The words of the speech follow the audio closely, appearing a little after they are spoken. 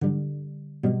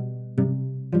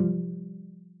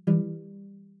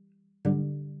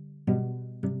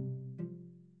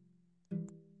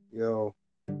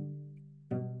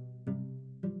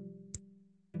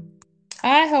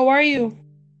how are you?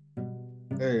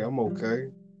 Hey, I'm okay.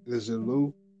 Is it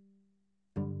Lou?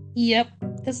 Yep,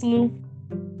 it's Lou.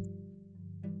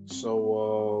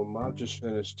 I just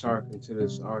finished talking to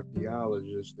this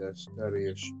archaeologist that study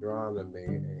astronomy,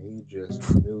 and he just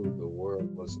knew the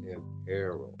world was in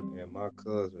peril. And my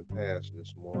cousin passed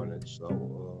this morning,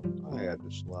 I had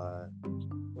to slide.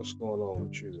 What's going on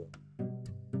with you?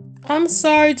 I'm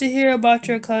sorry to hear about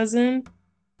your cousin.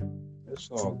 It's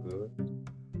all good.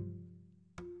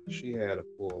 She had a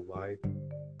full life.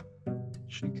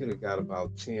 She could have got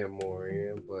about 10 more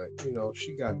in, but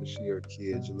she got to see her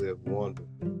kids live wonderful.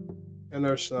 And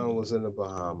her son was in the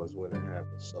Bahamas when it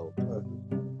happened. So,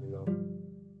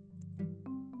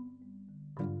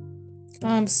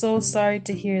 I'm so sorry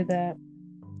to hear that.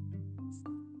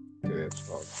 yeah, it's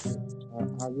all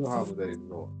good. How your holidays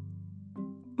going?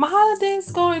 My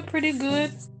holiday's going pretty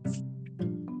good,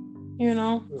 you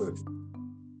know. Good.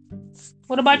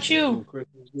 What Did about you you? spend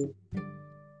Christmas good?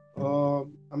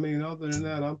 Other than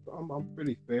that, I'm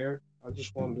pretty fair. I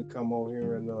just wanted to come on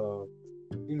here and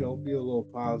be a little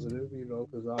positive,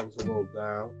 because I was a little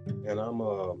down, and I'm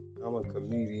a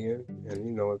comedian,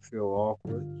 and it feel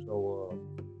awkward,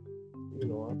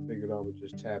 I figured I would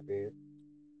just tap in.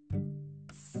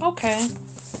 Okay.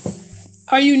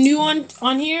 Are you new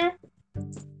on here?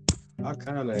 I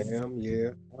kind of am, yeah.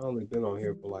 I only been on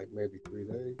here for like maybe 3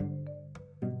 days.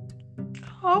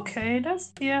 Okay,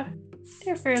 that's yeah.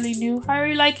 They're fairly new. How are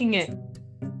you liking it?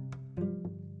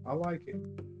 I like it.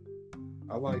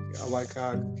 I like it. I like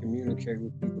how I can communicate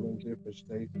with people in different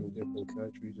states and different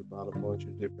countries about a bunch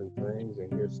of different things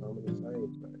and hear some of the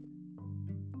same things.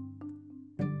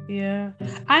 Yeah,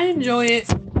 I enjoy it.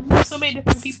 I meet so many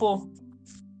different people.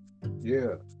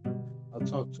 Yeah, I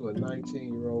talked to a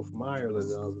 19-year-old from Ireland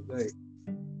the other day,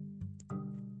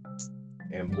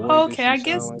 and boy, did Okay, she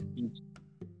sound like she,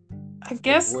 I and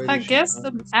guess boy, I did she guess sound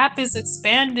the like app is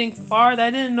expanding far.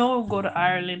 I didn't know it would go to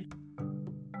Ireland.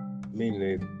 me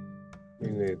neither. Me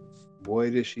neither. Boy,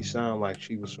 did she sound like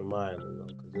she was from Ireland, though,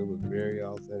 because it was very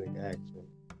authentic accent.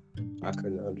 I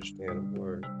couldn't understand a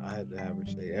word. I had to have her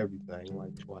say everything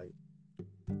like twice.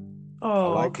 I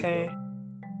Oh, liked it okay. though.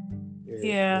 Yeah,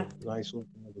 Yeah. yeah. Nice little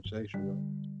conversation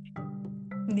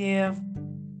though. Yeah.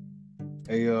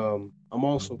 Hey, I'm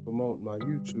also promoting my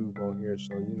YouTube on here,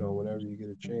 so whenever you get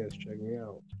a chance, check me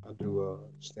out. I do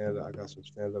stand up. I got some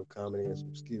stand up comedy and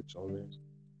some skits on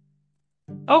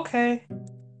there. Okay.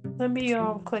 Let me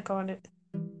click on it.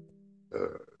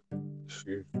 Uh,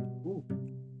 Excuse me. Ooh.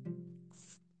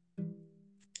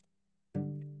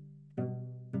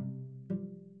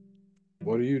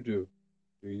 What do you do?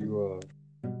 Do you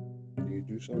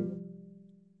do something?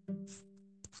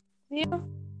 Yeah.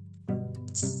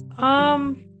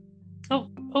 Um. Oh.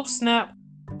 Oh snap.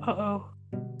 Uh oh.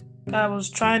 I was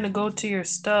trying to go to your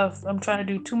stuff. I'm trying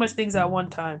to do too much things at one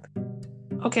time.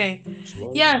 Okay.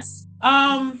 Slow. Yes.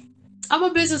 I'm a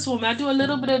businesswoman. I do a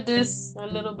little bit of this, a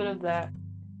little bit of that.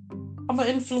 I'm an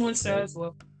influencer Okay. as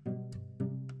well.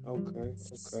 Okay.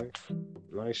 Okay.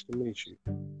 Nice to meet you.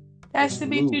 Nice It's to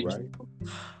meet Lou, you. right?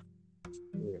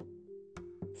 Yeah.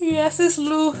 Yes, it's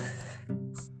Lou.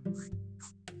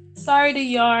 Sorry to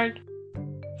yarn.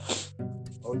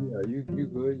 Oh yeah. You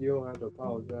good? You don't have to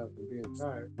apologize for being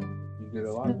tired. You did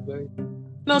a lot today.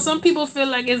 No, some people feel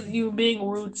like it's you being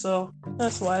rude, so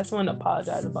that's why I just want to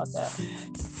apologize about that.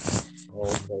 Oh,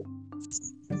 okay.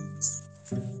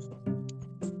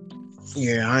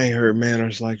 Yeah, I ain't heard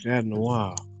manners like that in a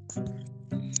while.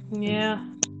 Yeah.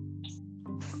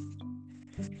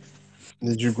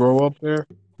 Did you grow up there?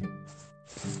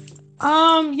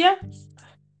 Yeah.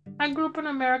 I grew up in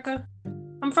America.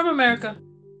 I'm from America.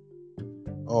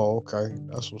 Oh, okay.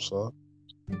 That's what's up.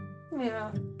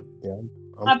 Yeah. Yeah,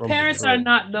 I'm My from parents are Detroit.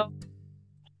 not though.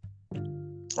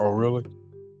 Oh, really?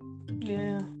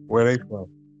 Yeah. Where they from?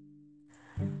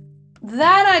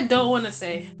 That I don't want to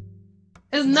say.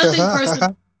 It's nothing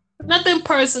personal. Nothing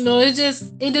personal. It's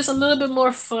just a little bit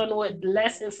more fun with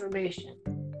less information.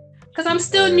 Cause I'm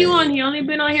still new on Hey, here. Only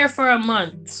been on here for a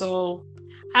month, so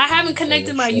I haven't hey,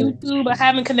 connected a my shame. YouTube. I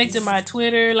haven't connected my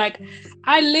Twitter. Like,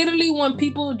 I literally want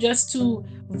people just to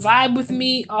vibe with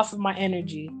me off of my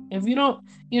energy. If you don't,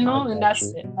 I and got that's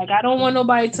you. it. Like, I don't want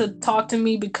nobody to talk to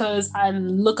me because I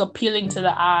look appealing to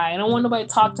the eye. I don't want nobody to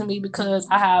talk to me because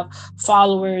I have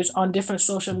followers on different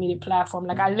social media platforms.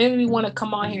 Like, I literally want to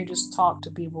come on here and just talk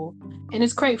to people, and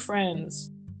it's great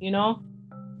friends. You know,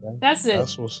 that's it.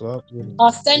 That's what's up. Yeah. Yeah.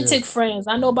 Authentic friends.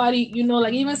 Not nobody,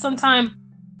 like even sometimes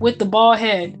with the bald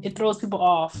head, it throws people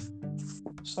off.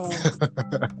 So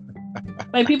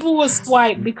like people will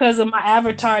swipe because of my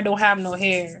avatar don't have no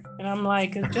hair. And I'm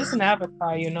like, it's just an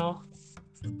avatar.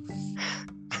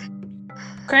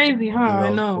 Crazy, huh? You I know,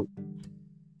 know.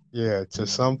 yeah, to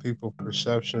some people,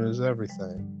 perception is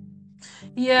everything.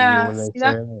 Even Yeah, when they see say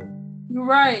that it ain't. you're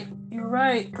right. You're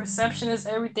right. Perception is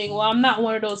everything. Well, I'm not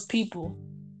one of those people.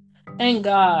 Thank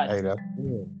God. Hey, that's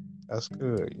good. That's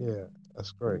good. Yeah,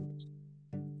 that's great.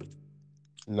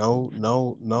 Know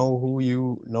who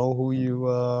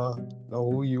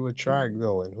you attract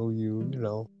though, and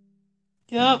who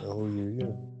Yep, and who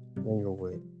mingle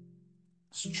with.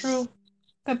 it's true.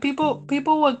 And people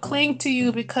would cling to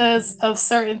you because of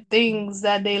certain things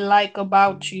that they like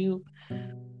about you.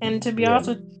 And to be Yeah, honest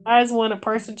with you, I just want a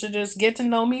person to just get to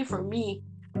know me for me.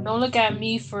 Don't look at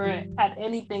me for at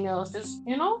anything else. Just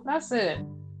that's it.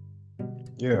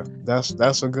 yeah.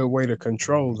 That's a good way to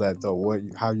control that though.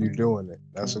 How you doing it?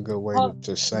 That's a good way Of,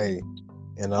 to say.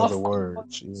 In other of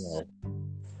words, course.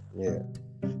 yeah,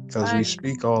 because we I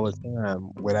speak all the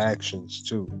time with actions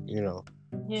too.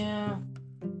 yeah.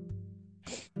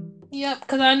 Yep,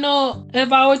 because I know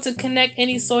if I were to connect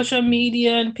any social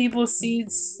media and people see,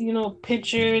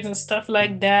 pictures and stuff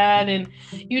like that, and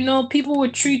people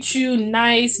would treat you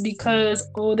nice because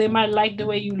they might like the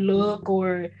way you look,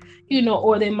 or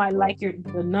or they might Right. like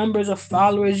the numbers of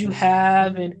followers you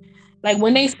have, and like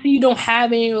when they see you don't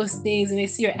have any of those things and they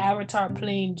see your avatar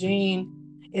playing Jane,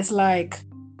 it's like,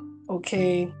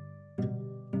 okay,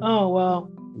 oh well,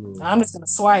 Yeah. I'm just gonna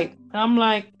swipe. I'm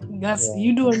like, that's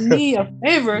you doing Right. me a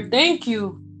favor, thank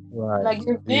you. Right. Like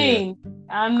you're Yeah. vain.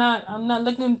 I'm not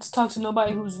looking to talk to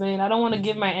nobody who's vain. I don't want to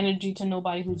give my energy to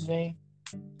nobody who's vain.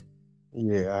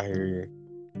 Yeah. I hear you.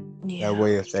 That Yeah.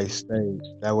 way, if they stay,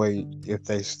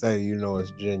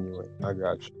 it's genuine. I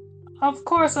got you. Of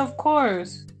course, of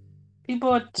course.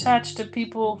 People attach to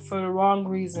people for the wrong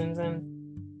reasons, and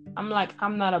I'm like,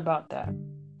 I'm not about that.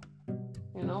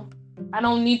 You know? I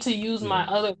don't need to use Yeah. my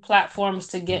other platforms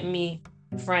to get me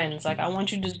friends. Like I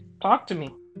want you to talk to me.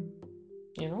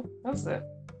 That's it.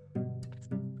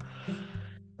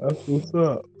 That's what's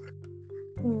up.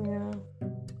 Yeah. At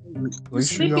You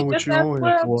least you know sleepy what just you're as on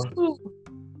here well for. too.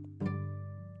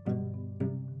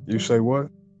 You say what?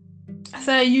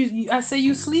 I say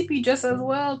you sleepy just as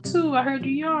well too. I heard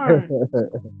you yarn.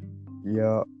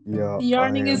 Yeah, yeah, I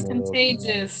Yarning is am a little tired.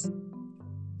 contagious.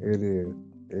 It is.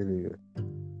 It is.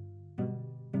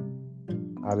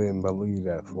 I didn't believe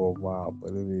that for a while,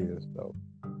 but it is though.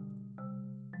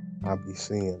 I be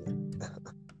seeing it.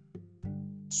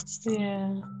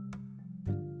 Yeah.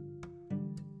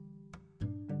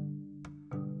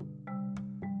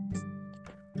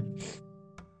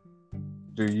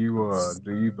 Do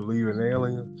you believe in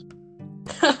aliens?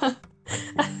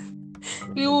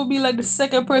 You will be like the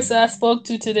second person I spoke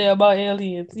to today about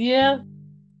aliens. Yeah.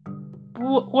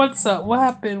 What's up? What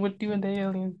happened with you and the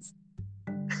aliens?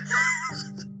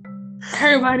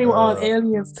 Everybody on Uh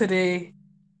aliens today.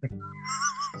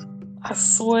 I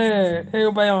swear.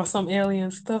 Everybody on some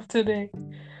alien stuff today.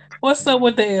 What's up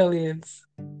with the aliens?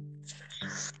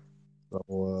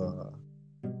 so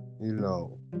you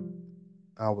know,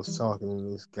 I was talking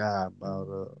to this guy about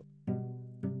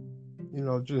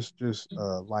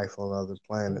life on other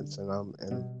planets,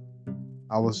 and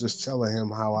I was just telling him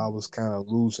how I was kind of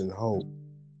losing hope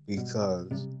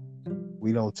because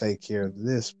we don't take care of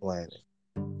this planet.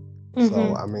 So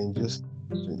Mm-hmm. I mean,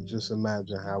 just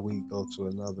imagine how we go to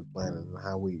another planet and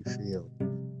how we feel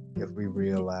if we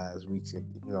realize we could,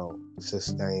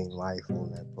 sustain life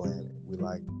on that planet. We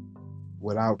like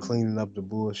without cleaning up the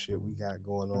bullshit we got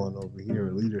going on over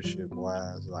here, leadership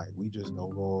wise. Like we just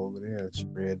gonna go over there and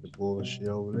spread the bullshit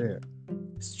over there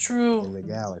It's true. in the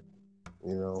galaxy,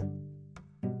 you know.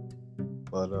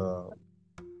 But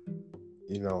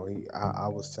I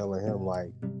was telling him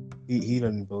like he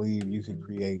doesn't believe you could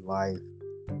create life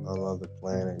on other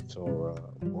planets or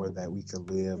that we could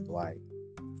live like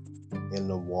in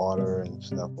the water and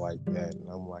stuff like that. And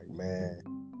I'm like, man,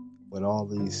 with all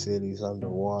these cities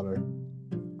underwater,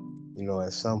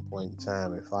 at some point in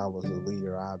time, if I was a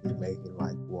leader, I'd be making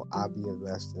I'd be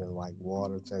investing in like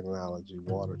water technology,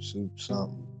 water soup,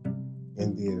 something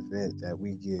in the event that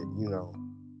we get,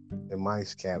 the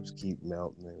mice caps keep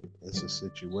melting. And it's a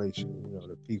situation,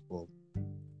 the people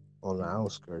on the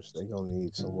outskirts, they're gonna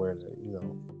need somewhere to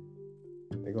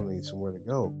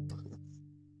go.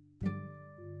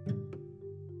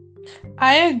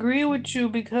 I agree with you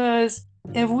because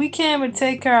if we can't even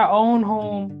take care of our own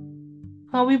home,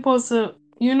 how we supposed to,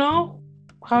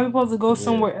 how we supposed to go Yeah,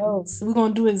 somewhere else? We're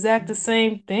gonna do exact the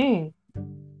same thing.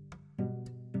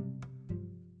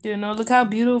 Look how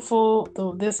beautiful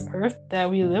this earth that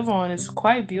we live on is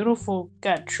quite beautiful.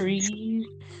 Got trees,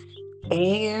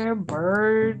 air,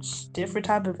 birds, different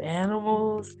type of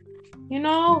animals.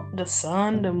 The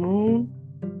sun, the moon,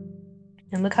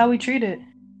 and look how we treat it.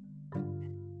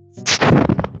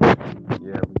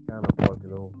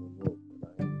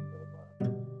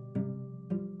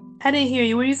 I didn't hear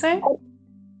you. What did you say?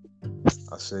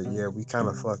 I said, yeah, we kind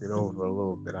of fuck it over a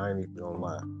little bit. I ain't even gonna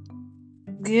lie.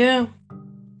 Yeah.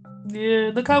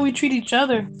 Yeah. Look how we treat each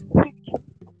other.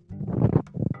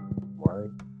 Right?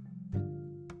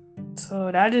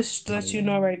 So that just lets you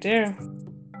know right there.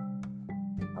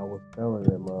 I was telling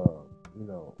them, you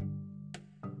know,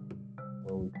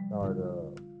 when we start,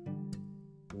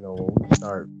 when we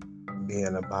start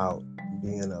being about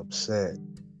being upset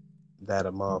that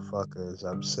a motherfucker is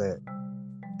upset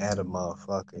at a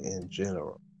motherfucker in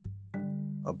general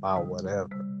about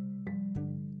whatever,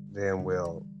 then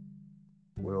we'll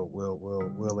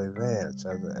advance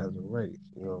as a race.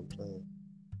 You know what I'm saying?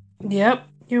 Yep.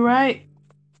 You're right.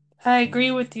 I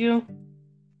agree with you.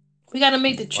 We got to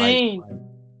make the Like, change.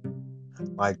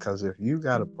 cause if you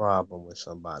got a problem with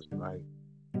somebody, right?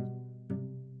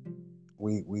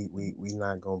 We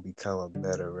not gonna become a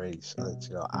better race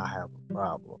until I have a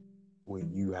problem with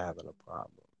you having a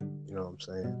problem. You know what I'm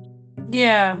saying?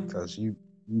 Yeah. Because you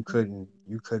couldn't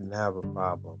have a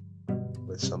problem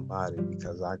with somebody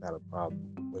because I got a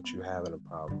problem with you having a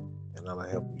problem, and I'm gonna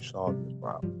help you solve your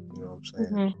problem. You know what I'm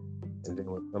saying? Hmm. And then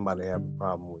when somebody have a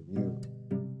problem with you,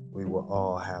 we will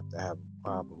all have to have a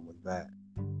problem with that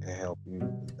and help you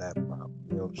with that problem.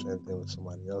 You know what I'm saying? Then when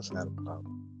somebody else had a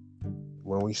problem,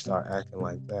 when we start acting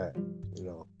like that, you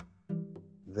know,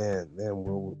 then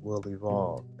we'll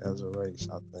evolve as a race.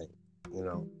 I think,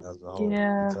 as a whole,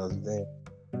 Yeah. because then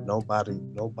nobody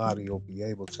will be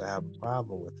able to have a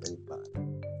problem with anybody.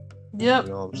 You Yep.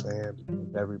 know what I'm saying?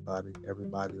 Because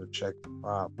everybody will check the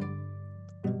problem,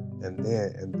 and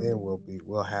then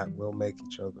we'll make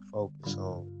each other focus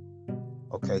on,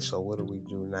 okay, so what do we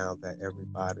do now that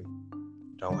everybody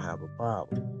don't have a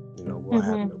problem? Hmm.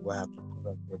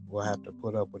 We'll have to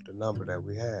put up with the number that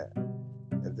we have,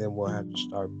 and then we'll have to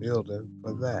start building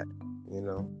for that. You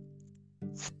know,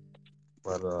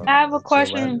 but I have a until that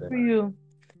question day, for you.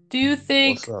 Do you what's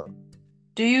think up?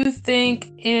 do you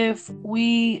think if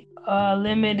we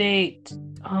eliminate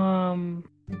um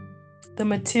the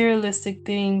materialistic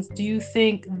things, do you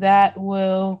think that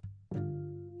will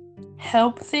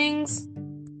help things,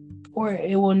 or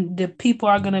it will the people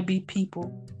are gonna be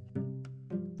people?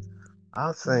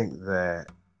 I think that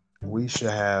we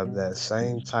should have that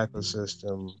same type of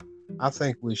system. I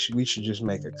think we should just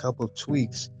make a couple of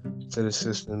tweaks to the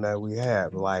system that we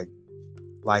have, like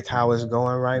how it's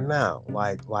going right now.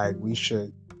 Like we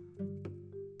should.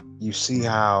 You see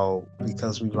how,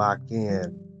 because we locked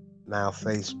in now,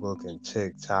 Facebook and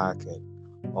TikTok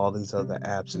and all these other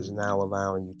apps is now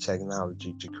allowing you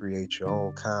technology to create your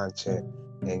own content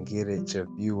and get it to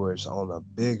viewers on a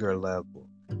bigger level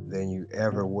than you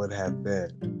ever would have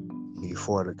been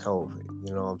before the COVID.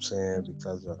 You know what I'm saying?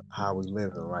 Because of how we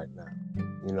living right now.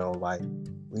 Like,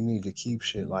 we need to keep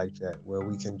shit like that where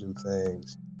we can do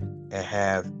things and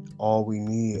have all we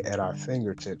need at our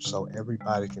fingertips so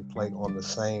everybody can play on the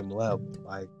same level.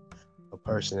 Like, a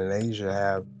person in Asia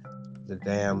have the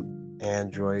damn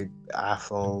Android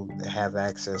iPhone, have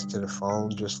access to the phone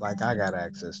just like I got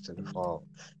access to the phone.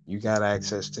 You got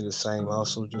access to the same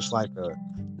hustle just like a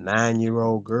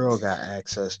 9-year-old girl got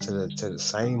access to the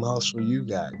same hustle you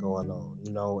got going on,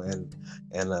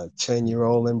 and a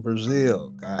 10-year-old in Brazil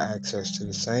got access to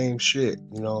the same shit,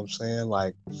 you know what I'm saying?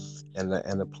 Like, and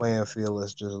the playing field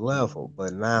is just level.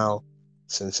 But now,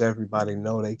 since everybody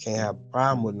know they can't have a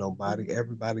problem with nobody,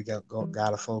 everybody got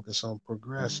to focus on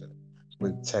progressing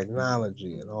with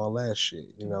technology and all that shit,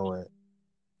 and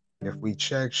if we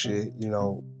check shit,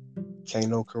 can't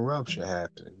no corruption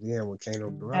happen. And then when can't no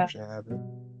Yeah. corruption happen,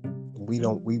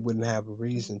 we wouldn't have a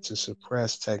reason to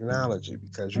suppress technology,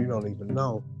 because you don't even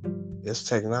know it's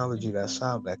technology that's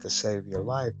out that could save your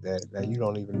life that you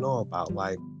don't even know about.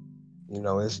 Like,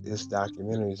 it's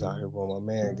documentaries out here where my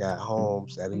man got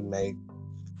homes that he made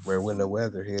where when the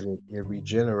weather hit it, it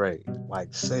regenerate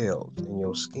like cells in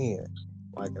your skin,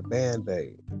 like a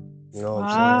band-aid. You know what I'm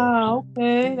saying? Wow.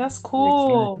 Okay, that's Exactly,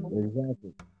 cool.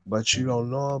 exactly. But you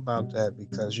don't know about that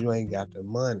because you ain't got the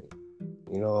money.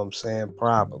 You know what I'm saying?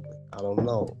 Probably. I don't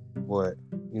know. But,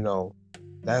 you know,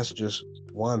 that's just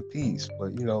one piece.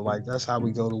 But, like, that's how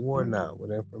we go to war now,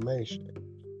 with information.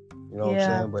 You know what I'm Yeah.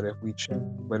 saying? But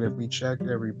if we checked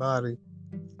everybody,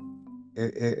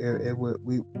 it would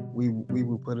we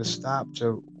would put a stop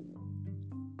to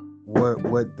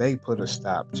what they put a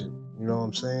stop to. You know what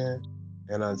I'm saying?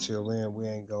 And until then, we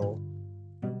ain't gonna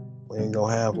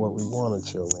have what we want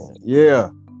until then.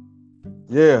 Yeah,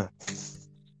 yeah.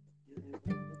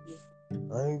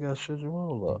 I ain't got shit to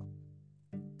roll up.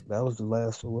 That was the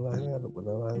last of what I had with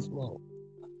that last smoke.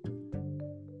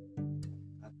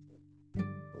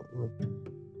 Mm-mm.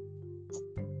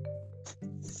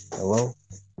 Hello?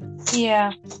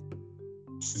 Yeah.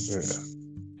 Yeah.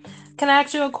 Can I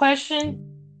ask you a question?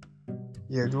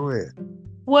 Yeah, go ahead.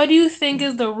 What do you think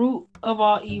is the root of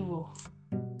all evil?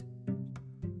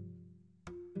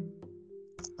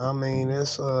 I mean,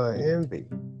 it's envy.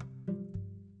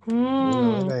 You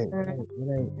know, Hmm.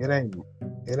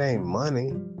 it ain't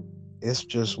money. It's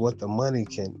just what the money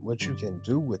can, what you can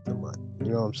do with the money.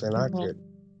 You know what I'm saying? I can,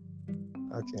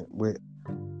 with,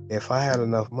 if I had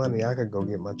enough money, I could go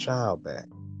get my child back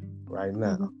right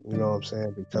now. Mm-hmm. You know what I'm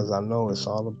saying? Because I know it's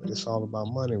all about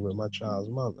money with my child's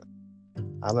mother.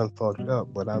 I done fucked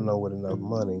up, but I know with enough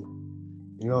money,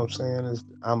 you know what I'm saying? Is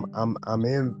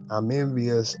I'm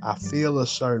envious. I feel a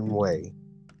certain way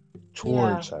Yeah.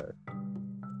 towards her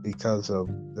because of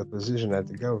the position that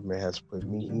the government has put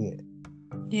me in.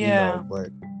 You Yeah. know, but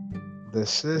the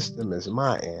system is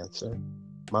my answer.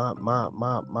 My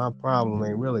problem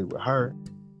ain't really with her.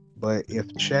 But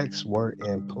if checks were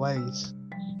in place,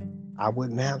 I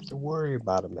wouldn't have to worry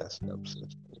about a messed up system.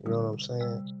 You know what I'm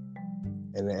saying?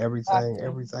 And then Exactly.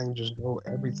 everything just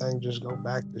go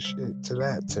back to shit to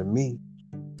that. To me,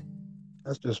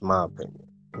 that's just my opinion.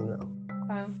 You know.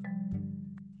 Okay.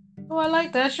 Oh, I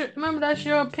like that. Remember, that's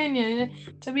your opinion. And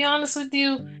to be honest with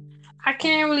you, I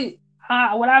can't really.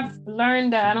 What I've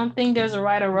learned that I don't think there's a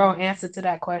right or wrong answer to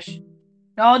that question.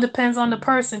 It all depends on the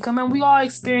person. Come on, we all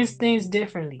experience things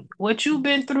differently. What you've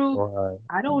been through, Right.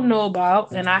 I don't know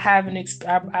about, and I haven't.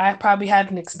 I probably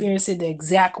haven't experienced it the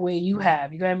exact way you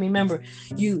have. You gotta remember,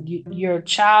 your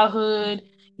childhood,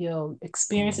 your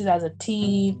experiences as a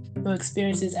teen, your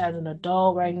experiences as an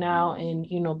adult right now, and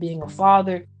being a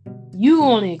father. You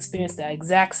only experience that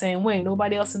exact same way.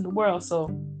 Nobody else in the world. So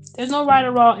there's no right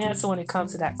or wrong answer when it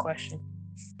comes to that question.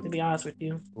 To be honest with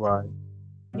you, Right.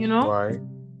 you know. Right.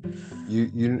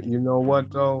 You know what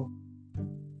though?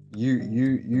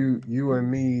 You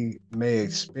and me may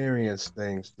experience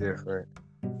things different,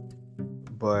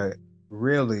 but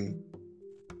really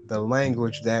the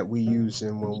language that we use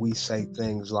in when we say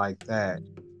things like that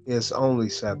is only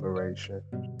separation.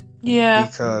 Yeah.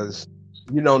 Because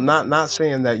not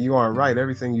saying that you aren't right.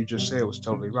 Everything you just said was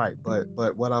totally right. But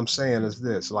what I'm saying is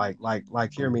this, like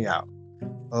hear me out.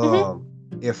 Mhm. Um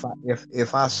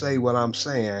if I say what I'm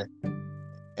saying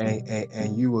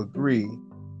and you agree,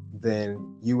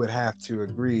 then you would have to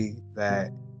agree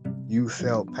that you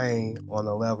felt pain on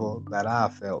the level that I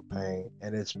felt pain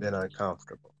and it's been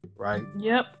uncomfortable, right?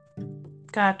 Yep.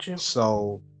 Got you.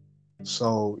 So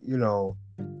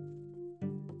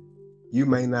you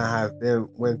may not have been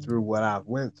went through what I've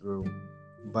went through,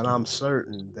 but I'm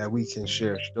certain that we can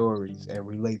share stories and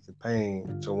relate the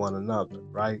pain to one another,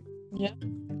 right? Yep.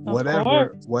 Of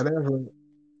course.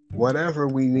 Whatever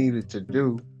we needed to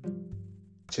do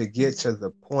to get to the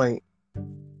point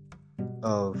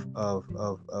of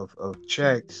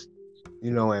checks,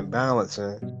 and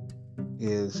balancing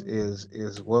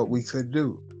is what we could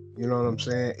do. You know what I'm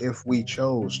saying? If we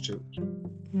chose to,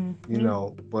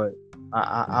 Mm-hmm. but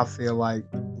I feel like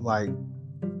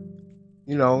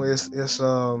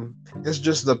it's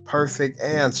just the perfect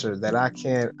answer that I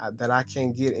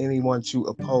can't get anyone to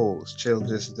oppose till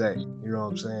this day. You know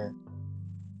what I'm saying?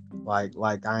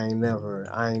 Like I ain't never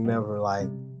like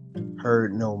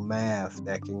heard no math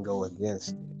that can go against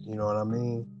it. You know what I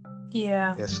mean?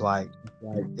 Yeah. It's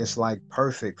it's like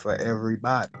perfect for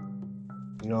everybody.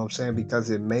 You know what I'm saying? Because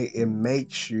it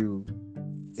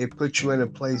puts you in a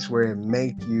place where it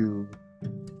make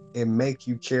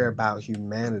you care about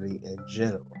humanity in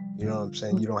general. You know what I'm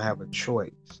saying? You don't have a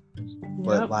choice.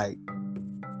 But Yep.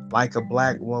 like a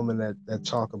black woman that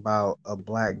talk about a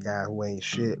black guy who ain't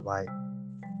shit, like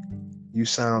you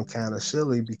sound kind of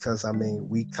silly because I mean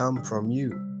we come from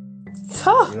you.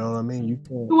 Huh. You know what I mean?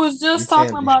 Who was You just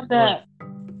talking can't about destroy that?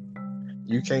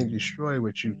 you can't destroy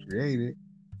what you created.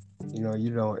 You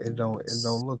don't it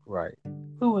don't look right.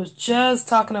 Who was just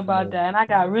talking about So, that? And I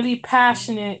got really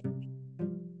passionate.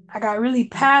 I got really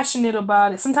passionate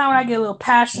about it. Sometimes when I get a little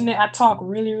passionate, I talk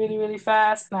really, really, really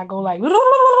fast, and I go like, mm.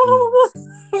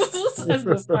 I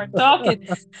just start talking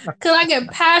because I get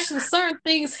passionate. Certain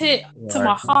things hit to Right.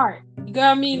 my heart. You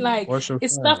got what I mean? Like What's your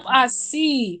it's stuff sign? I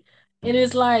see. It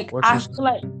is like What's I your feel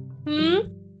like, hmm.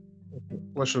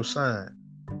 what's your sign?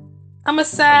 I'm a Oh,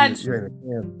 Sag. you ain't a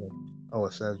Cancer. Oh,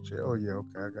 a Sagittarius. Oh yeah,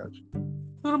 okay, I got you.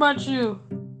 What about you?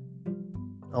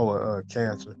 Oh,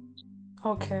 Cancer.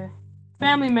 Okay.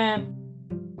 Family man.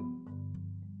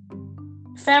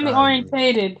 Family Try to be.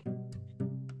 orientated.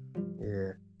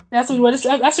 Yeah.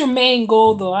 That's your main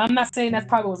goal though. I'm not saying that's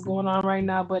probably what's going on right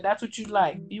now, but that's what you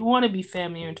like. You want to be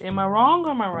family oriented. Am I wrong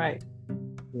or am I right?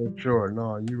 Yeah, sure.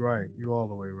 No, you right. You all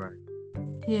the way right.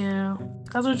 Yeah.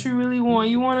 That's what you really want.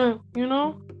 You want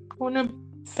to, want to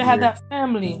They had that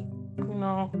family, you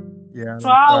know. Yeah, I So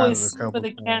done I tried it a always see for couple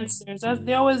the times. cancers.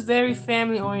 They're always very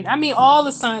family oriented. I mean, all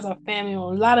the signs are family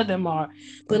oriented. A lot of them are,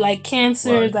 but like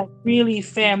cancer Right. is like really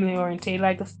family oriented.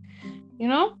 Like, you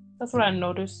know, that's what I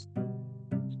noticed. Yeah,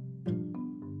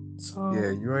 So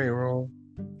you ain't wrong.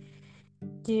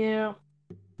 yeah,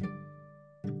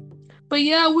 but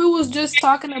yeah, we was just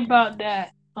talking about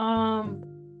that.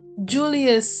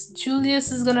 Julius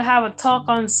is gonna have a talk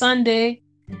on Sunday.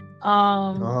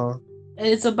 Um, Uh-huh.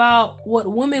 it's about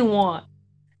what women want.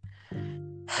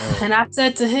 Oh. And I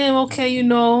said to him, okay, you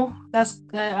know, that's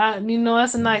a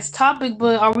nice topic,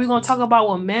 but are we gonna talk about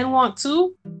what men want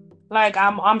too? Like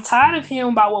I'm tired of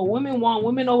hearing about what women want.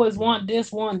 Women always want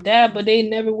this, want that, but they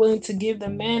never willing to give the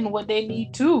men what they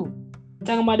need too.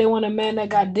 Talking about they want a man that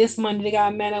got this money, they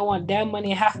got a man that want that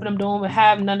money, and half of them don't even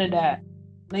have none of that.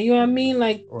 Like, you know what I mean?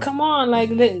 Like, Right. come on, like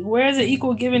where's the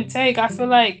equal give and take? I feel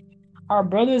like our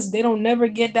brothers, they don't never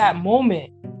get that moment,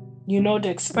 you know, to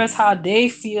express how they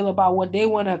feel about what they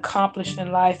want to accomplish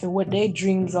in life and what their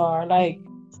dreams are. Like,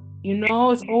 you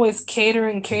know, it's always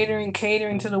catering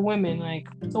to the women. Like,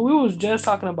 so we was just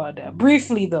talking about that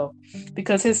briefly though,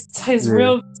 because his Yeah.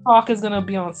 real talk is gonna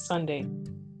be on Sunday.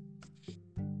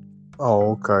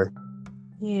 Oh, okay.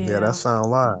 Yeah, that Yeah,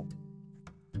 sound live.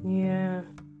 yeah.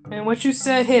 And what you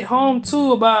said hit home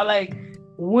too about like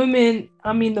women.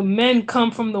 I mean, the men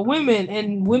come from the women,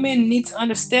 and women need to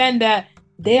understand that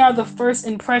they are the first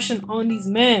impression on these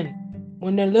men.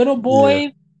 When they're little Yeah.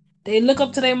 boys, they look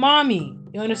up to their mommy.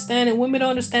 You understand? And women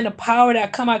don't understand the power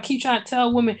that come. I keep trying to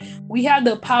tell women we have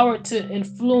the power to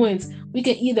influence. We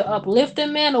can either uplift a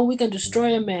man or we can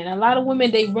destroy a man. A lot of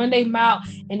women, they run their mouth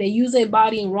and they use their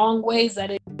body in wrong ways that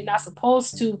they're not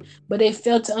supposed to, but they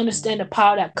fail to understand the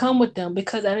power that come with them.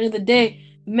 Because at the end of the day,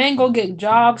 men go get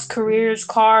jobs, careers,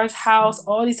 cars, house,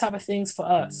 all these type of things for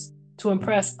us, to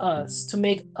impress us, to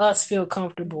make us feel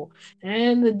comfortable. And at the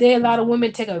end of the day, a lot of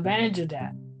women take advantage of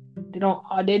that. They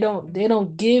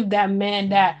don't give that man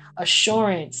that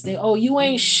assurance. You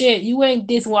ain't shit, you ain't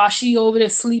this, while she over there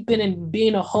sleeping and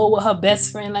being a hoe with her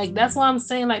best friend. Like, that's why I'm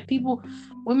saying, like, people,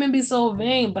 women be so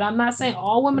vain. But I'm not saying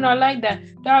all women are like that.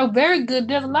 There are very good,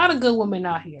 there's a lot of good women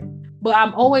out here, but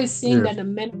I'm always seeing Yeah. that the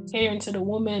men are catering to the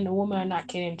woman and the women are not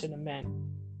catering to the men.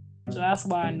 So that's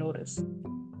why I notice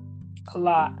a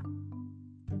lot.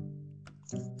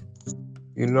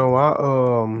 You know,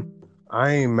 I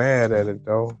ain't mad at it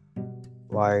though.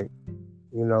 Like,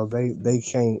 they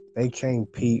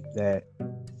can't peep that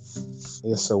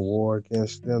it's a war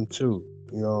against them too.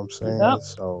 You know what I'm saying? Yep.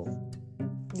 So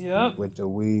Yep. with the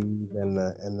weed and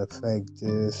the fake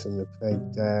this and the fake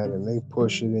that, and they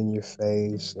push it in your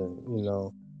face, and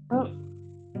Yep.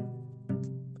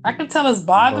 I can tell it's but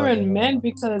bothering men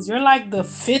because you're like the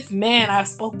fifth man I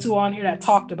spoke to on here that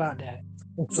talked about that.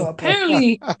 So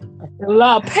apparently,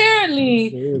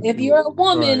 if you're a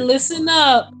woman, right, listen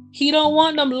up. He don't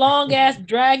want them long ass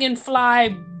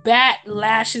dragonfly bat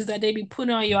lashes that they be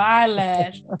putting on your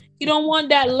eyelash. You don't want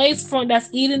that lace front that's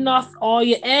eating off all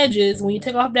your edges. When you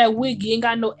take off that wig, you ain't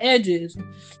got no edges.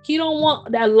 He don't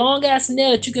want that long ass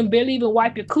nail that you can barely even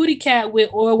wipe your cootie cat with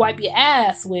or wipe your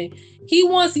ass with. He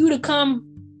wants you to come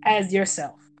as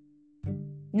yourself,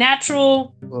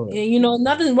 natural. look, And, you know,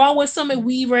 nothing wrong with some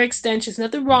weaver extensions,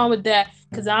 nothing wrong with that,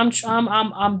 because I'm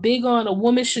big on a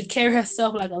woman should carry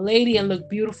herself like a lady and look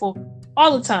beautiful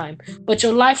all the time, but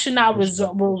your life should not for sure,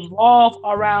 for sure. revolve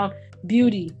around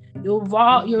beauty.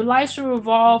 Your life should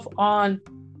revolve on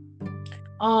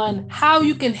how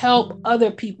you can help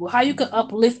other people, how you can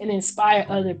uplift and inspire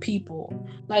other people.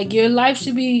 Like, your life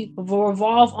should be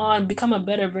revolve on become a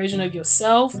better version of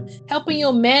yourself, helping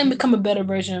your man become a better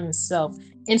version of himself.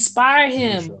 Inspire For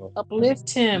him, sure.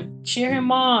 uplift him, cheer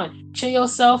him on, cheer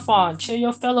yourself on, cheer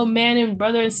your fellow man and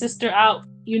brother and sister out,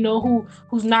 you know,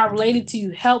 who's not related to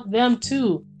you. Help them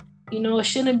too. You know, it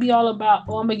shouldn't be all about,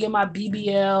 oh, I'm gonna get my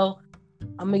BBL,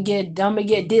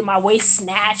 did my waist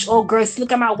snatch. Oh, girls,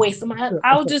 look at my waist.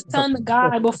 I was just telling the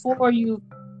guy before you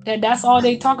that that's all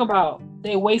they talk about.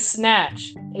 They waist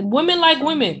snatch. And women like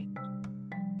women.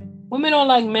 Women don't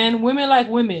like men. Women like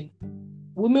women.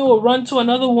 Women will run to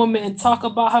another woman and talk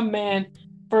about her man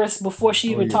first before she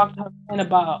Oh even yeah, talked to her man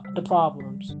about the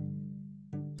problems.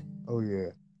 oh yeah.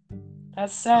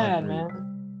 That's I sad, agree with that.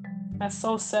 man. That's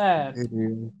so sad. It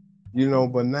is.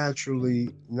 But naturally,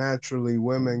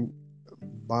 women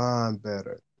bond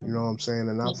better. You know what I'm saying?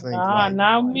 And I think Nah, like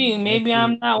not me. they Maybe get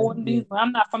I'm not they one of these. get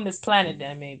I'm not from this planet.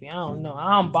 Then maybe I don't know.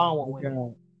 I don't bond with it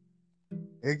women.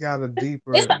 got it got a It's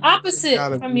deeper. the It got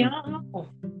opposite a from me. I deep don't know.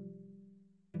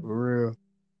 for real.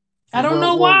 I don't Well,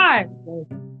 know well, why.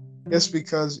 It's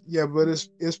because but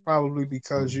it's probably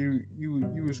because you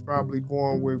was probably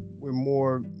born with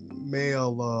more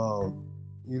male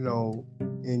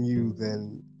in you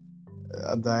than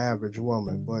the average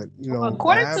woman. But the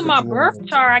According to average my birth woman.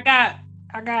 chart,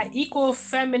 I got equal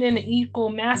feminine and equal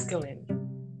masculine.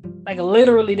 Like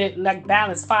literally, they like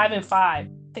balance 5 and 5. I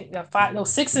think that 5, no,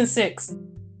 6 and 6,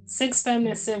 6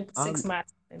 feminine, six I'm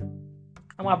masculine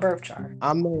on my birth chart.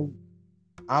 I know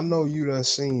I know you done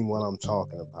seen what I'm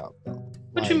talking about though.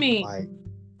 What you mean? Like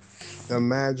the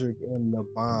magic in the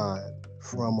bond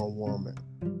from a woman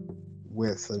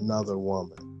with another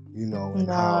woman, and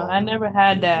Nah, how I never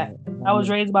had that. I was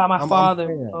raised by my I'm father.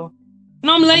 saying So.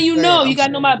 No, I'm letting you know. You I'm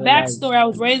gotta know saying my that like backstory. I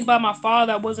was raised by my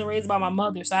father. I wasn't raised by my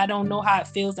mother, so I don't know how it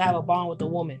feels to have a bond with a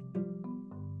woman.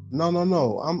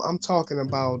 no. I'm talking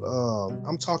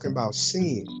about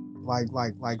seeing. Like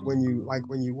when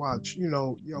you watch,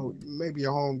 maybe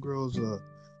your homegirls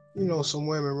some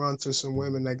women run to some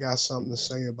women that got something to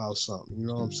say about something, you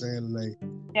know what I'm saying? And they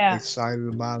Yeah, excited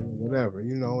about it or whatever,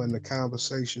 and the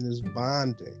conversation is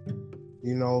bonding,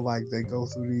 like they go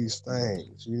through these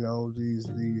things,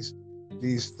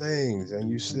 these things, and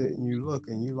you sit and you look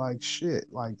and you like shit,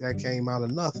 like that came out of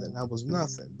nothing. That was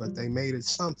nothing, but they made it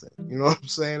something. You know what I'm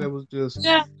saying?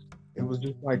 yeah, It was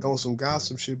just like on some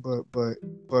gossip shit, but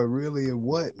really it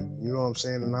wasn't. You know what I'm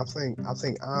saying? And I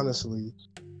think honestly,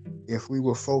 if we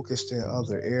were focused in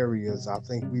other areas, I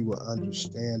think we would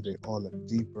understand it on a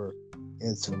deeper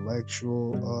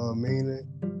intellectual meaning.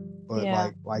 But yeah.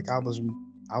 like I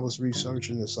was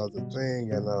researching this other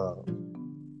thing, and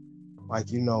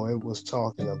it was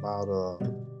talking about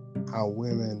how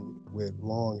women with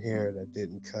long hair that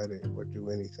didn't cut it or do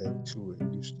anything to it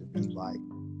used to be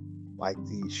like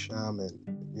these shaman,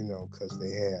 because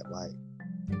they had like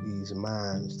these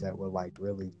minds that were like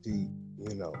really deep,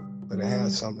 but it had Mm.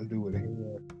 something to do with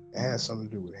hair. It had something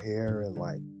to do with hair and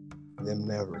like them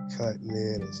never cutting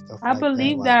it and stuff I like that.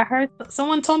 believe that. Like, I heard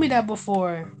someone told me that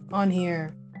before on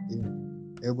here.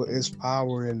 yeah, it's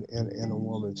power in a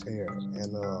woman's hair,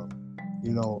 and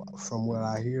from what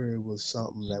I hear, it was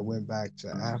something that went back to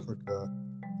Africa,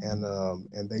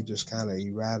 and they just kind of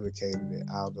eradicated it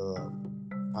out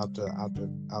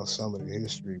some of the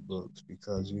history books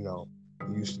because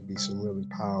there used to be some really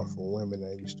powerful women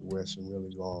that used to wear some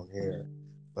really long hair,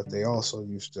 but they also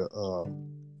used to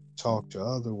talk to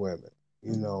other women,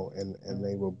 and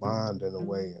they would bond in a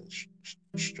way and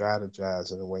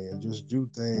strategize in a way and just do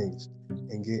things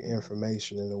and get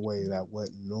information in a way that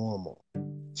wasn't normal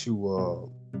to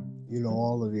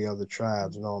all of the other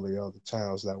tribes and all the other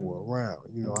towns that were around.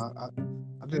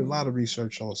 I did a lot of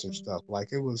research on some stuff.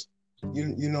 Like it was,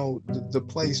 the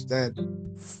place that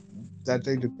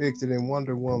they depicted in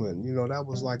Wonder Woman. That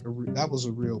was that was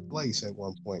a real place at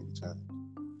one point in time.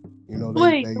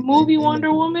 Wait, the movie They make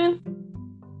Wonder Woman?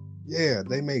 yeah,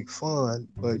 they make fun,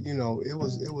 but it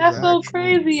was That's an so actual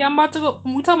crazy. I'm about to go.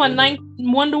 We talking about yeah.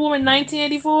 Wonder Woman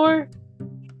 1984?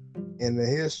 In the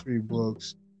history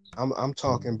books. I'm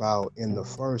talking about in the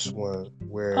first one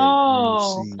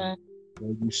Oh, okay.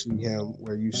 where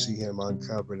you see him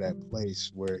uncover that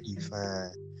place where he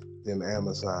find them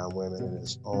Amazon women, and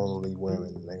it's only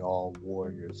women and they all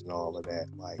warriors and all of that.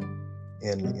 Like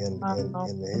Wow.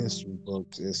 in the history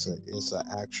books, it's a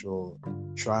actual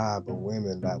tribe of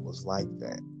women that was like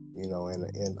that,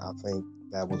 and I think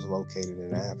that was located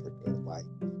in Africa. Like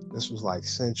this was like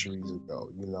centuries ago,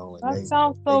 and That they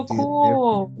sounds they so did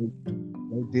cool.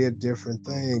 they did different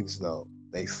things though.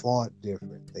 They fought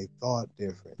different. They thought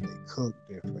different. They cooked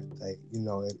different.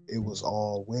 It was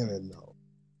all women though.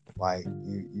 Like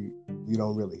you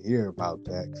don't really hear about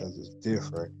that because it's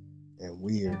different and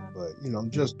weird. Yeah.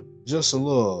 But just a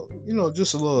little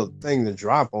just a little thing to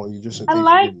drop on you just in I case you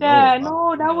like didn't know that. about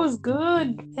No, that was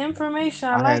good information.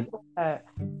 I it. like that.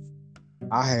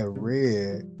 I had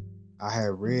read I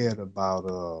had read about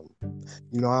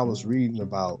I was reading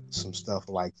about some stuff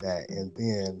like that, and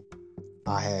then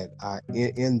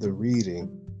in the reading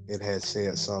it had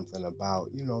said something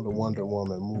about the Wonder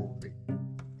Woman movie,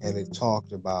 and it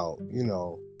talked about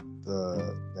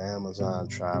the Amazon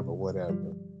tribe or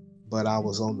whatever, but I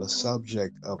was on the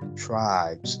subject of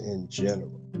tribes in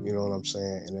general, you know what I'm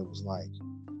saying? And it was like,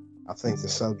 I think the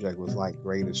subject was like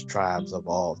greatest tribes of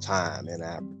all time in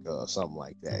Africa or something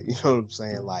like that. You know what I'm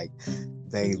saying? Like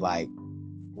they like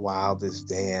wildest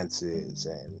dances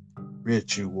and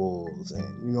rituals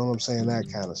and you know what I'm saying,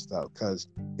 that kind of stuff, because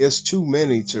it's too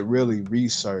many to really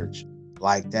research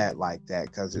like that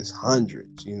because it's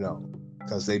hundreds,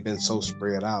 because they've been so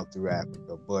spread out through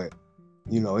Africa. But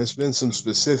it's been some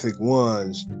specific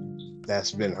ones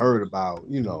that's been heard about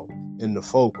in the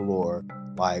folklore,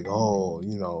 like, oh,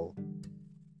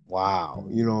 wow.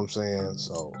 You know what I'm saying?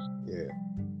 So yeah,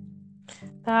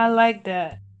 I like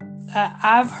that.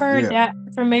 I've heard yeah. that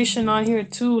information on here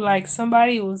too. Like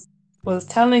somebody was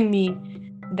telling me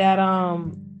that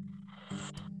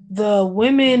the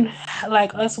women,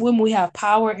 like us women, we have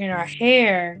power in our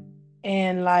hair,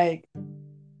 and like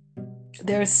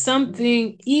there's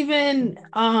something even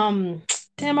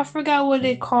damn, I forgot what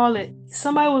they call it.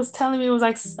 Somebody was telling me it was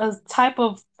like a type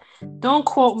of, don't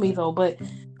quote me though, but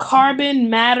carbon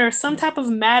matter, some type of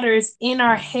matter is in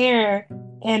our hair,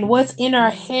 and what's in our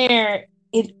hair,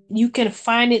 it you can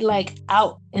find it like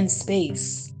out in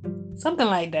space. Something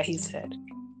like that he said.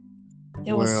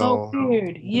 It was so Well,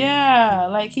 weird. Yeah,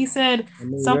 like he said I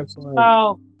mean, something that's like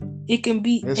about it can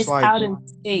be it's it's like out in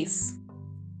space.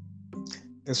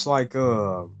 it's like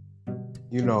you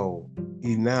know,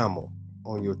 enamel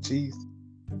on your teeth.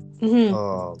 Hmm.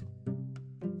 Uh,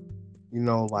 you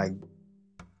know, like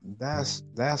that's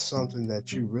something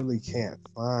that you really can't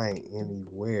find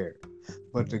anywhere.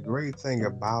 But the great thing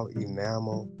about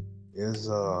enamel is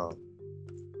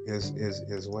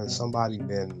is when somebody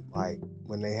been like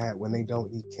when they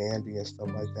don't eat candy and stuff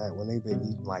like that, when they've been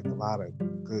eating like a lot of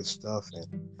good stuff and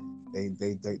they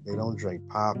don't drink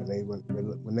pop and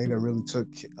when they done really took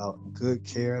good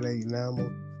care of their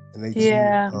enamel and their teeth,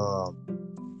 Yeah.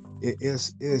 it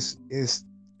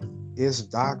is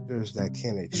doctors that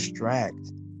can extract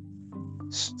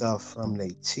stuff from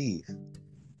their teeth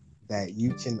that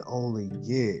you can only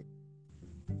get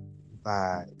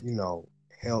by, you know,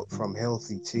 help from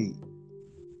healthy teeth.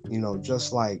 You know,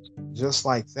 just like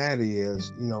that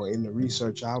is, you know, in the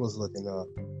research I was looking up,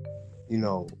 you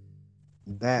know,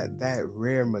 that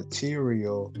rare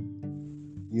material,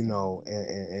 you know,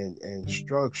 and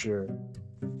structure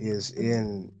is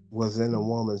in was in a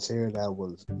woman's hair that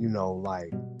was, you know,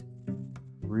 like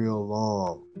real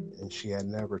long and she had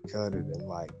never cut it and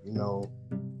like, you know,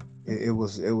 it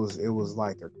was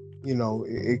like a, you know,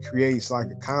 it creates like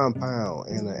a compound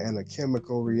and a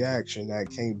chemical reaction that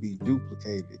can't be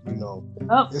duplicated, you know.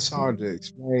 Oh, It's hard to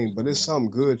explain, but it's something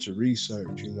good to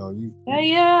research, you know. yeah,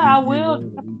 yeah, I You will want to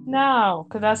research. now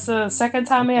because that's the second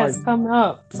time That's it like has come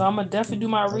up. So I'm gonna definitely do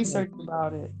my that's like research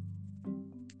about it.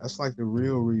 that's like the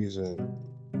real reason,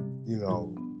 you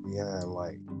know, behind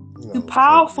like, you You know,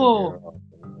 cutting your hair powerful, off.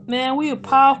 man. We are Yeah.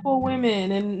 powerful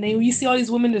women, and then you see all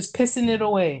these women just pissing it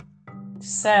away.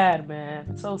 Sad,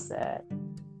 man. So sad.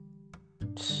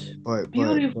 But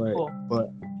but but Beautiful. but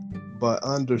but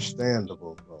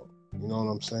understandable though. You know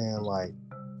what I'm saying? Like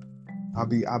I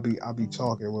be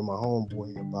talking with my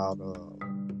homeboy about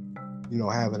you know,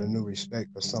 having a new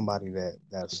respect for somebody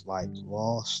that's like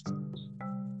lost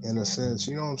in a sense.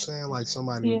 You know what I'm saying? Like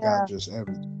somebody who got Yeah, just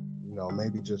everything. You know,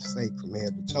 maybe just fake from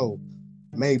head to toe.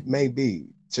 Maybe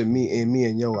to me in me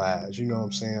and your eyes. You know what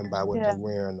I'm saying by what they yeah,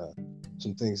 wearing,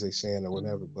 some things they saying or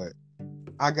whatever. But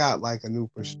I got like a new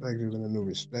perspective and a new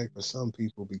respect for some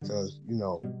people because you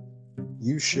know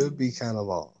you should be kind of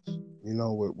lost. You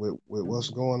know, with what's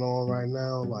going on right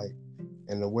now, like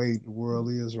and the way the world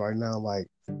is right now, like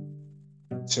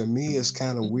to me, it's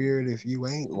kind of weird if you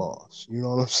ain't lost. You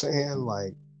know what I'm saying?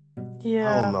 Like, I don't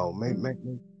yeah, know.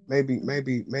 Maybe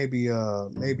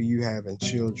you having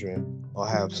children or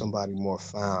have somebody more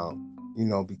found. You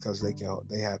know, because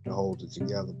they have to hold it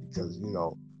together because you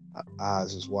know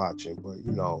eyes is watching. But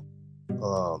you know,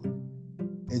 um,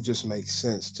 it just makes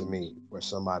sense to me for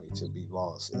somebody to be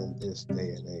lost in this day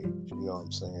and age. You know what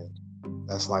I'm saying?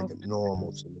 That's like oh,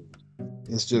 normal to me.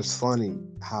 It's just funny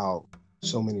how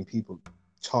so many people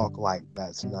talk like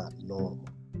that's not normal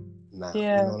now. You know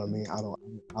yeah, what I mean?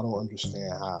 I don't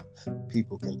understand how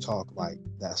people can talk like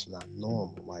that's not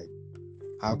normal. Like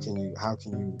how can you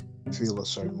feel a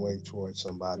certain way towards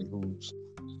somebody who's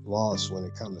lost when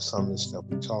it comes to some of the stuff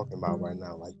we're talking about right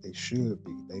now, like they should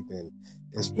be.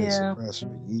 It's been yeah. suppressed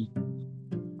for years.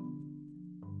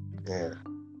 Yeah.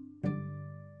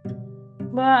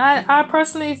 But I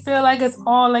personally feel like it's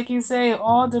all like you say, it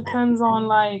all depends on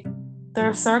like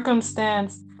their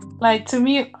circumstance. Like to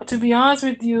me, to be honest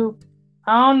with you,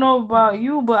 I don't know about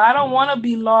you, but I don't want to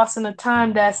be lost in a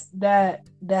time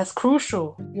that's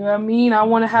crucial. You know what I mean? I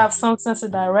want to Right. have some sense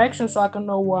of direction so I can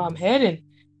know where I'm heading.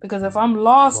 Because if I'm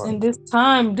lost Right. in this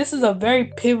time, this is a very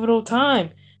pivotal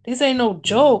time. This ain't no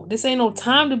joke. This ain't no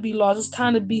time to be lost. It's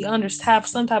time to be have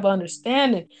some type of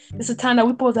understanding. This is a time that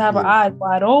we're supposed to have our Yeah. eyes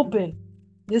wide open.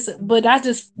 This, but that's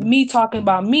just me talking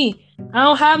about me. I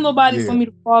don't have nobody for Yeah. me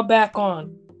to fall back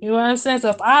on. You know what I'm saying? So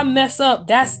if I mess up,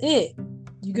 that's it.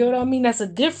 You get what I mean? That's a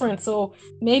difference. So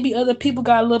maybe other people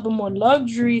got a little bit more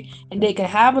luxury and they can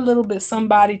have a little bit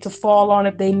somebody to fall on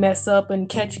if they mess up and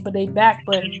catch you, but they back.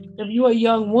 But if you're a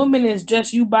young woman, it's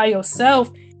just you by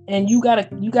yourself and you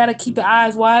gotta keep your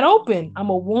eyes wide open. I'm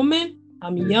a woman.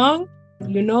 I'm young.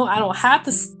 You know, I don't have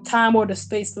the time or the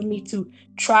space for me to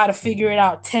try to figure it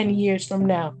out 10 years from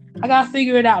now. I gotta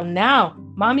figure it out now.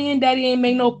 Mommy and daddy ain't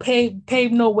make no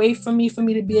pave no way for me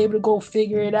to be able to go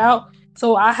figure it out.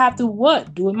 So I have to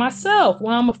what? Do it myself.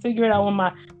 When I'm gonna figure it out when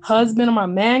my husband or my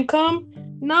man come?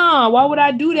 Nah, why would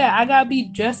I do that? I gotta be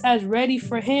just as ready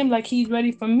for him like he's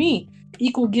ready for me.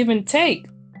 Equal give and take.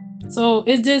 So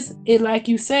it's just it like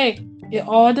you say, it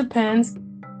all depends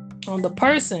on the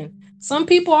person. Some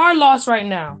people are lost right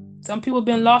now. Some people have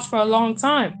been lost for a long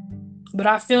time. But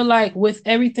I feel like with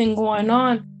everything going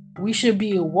on, we should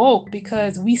be awoke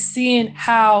because we seeing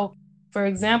how, for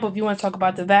example, if you want to talk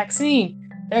about the vaccine,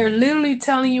 they're literally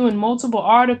telling you in multiple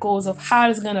articles of how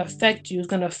it's going to affect you. It's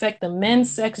going to affect the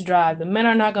men's sex drive. The men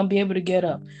are not going to be able to get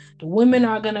up. The women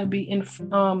are going to be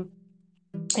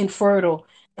infertile.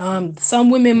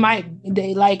 Some women might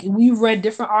we've read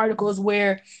different articles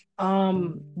where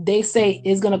they say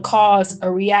it's gonna cause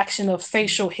a reaction of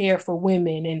facial hair for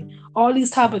women and all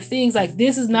these type of things. Like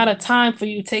this is not a time for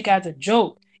you to take as a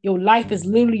joke. Your life is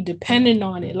literally dependent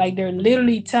on it. Like they're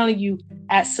literally telling you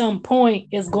at some point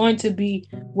it's going to be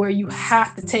where you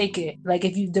have to take it. Like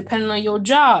if you depending on your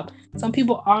job. Some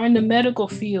people are in the medical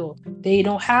field. They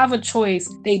don't have a choice.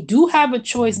 They do have a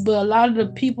choice, but a lot of the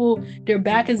people, their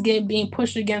back is being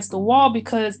pushed against the wall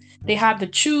because they have to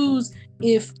choose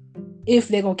if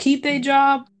they're gonna keep their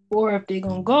job or if they're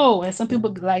gonna go. And some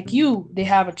people like you, they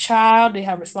have a child, they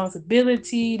have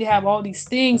responsibility, they have all these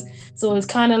things. So it's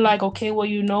kind of like, okay, well,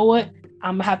 you know what?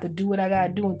 I'm gonna have to do what I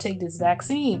gotta do and take this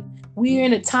vaccine. We're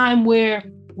in a time where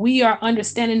we are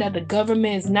understanding that the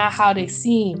government is not how they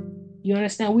seem. You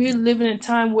understand? We're living in a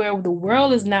time where the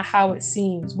world is not how it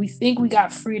seems. We think we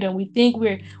got freedom. We think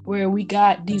we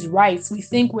got these rights. We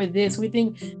think we're this. We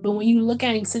think, but when you look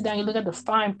at it, you sit down, you look at the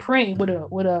fine print with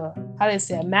a how do they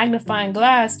say, a magnifying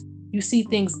glass, you see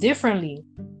things differently.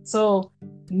 So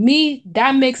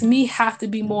that makes me have to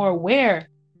be more aware.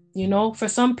 You know, for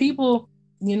some people,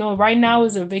 you know, right now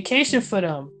is a vacation for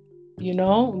them. You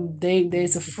know,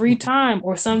 there's a free time,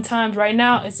 or sometimes right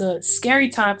now it's a scary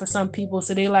time for some people.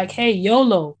 So they like, hey,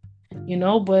 YOLO, you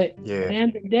know. But at the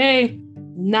end of the day,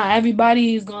 not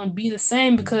everybody is gonna be the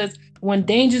same because when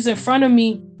danger's in front of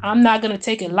me, I'm not gonna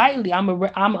take it lightly.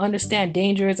 I'm understand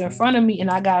danger is in front of me, and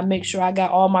I gotta make sure I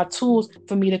got all my tools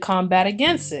for me to combat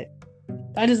against it.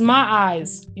 That is my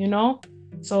eyes, you know.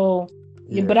 So,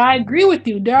 yeah, but I agree with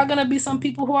you. There are gonna be some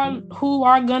people who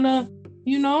are gonna,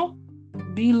 you know,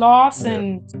 be lost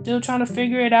and still trying to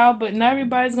figure it out, but not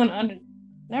everybody's gonna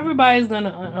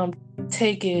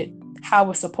take it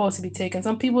how it's supposed to be taken.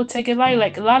 Some people take it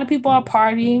like a lot of people are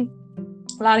partying,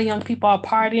 a lot of young people are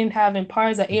partying, having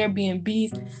parties at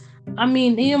Airbnbs. I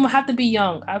mean, you don't have to be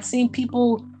young. I've seen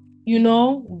people, you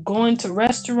know, going to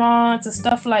restaurants and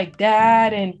stuff like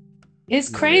that, and it's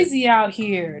crazy out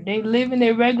here. They live in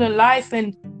their regular life,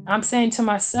 and I'm saying to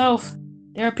myself,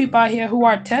 there are people out here who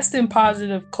are testing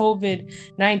positive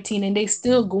COVID-19 and they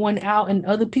still going out, and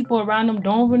other people around them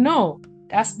don't even know.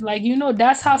 That's like, you know,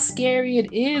 that's how scary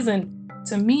it is. And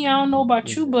to me, I don't know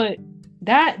about you, but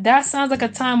that sounds like a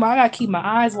time where I gotta keep my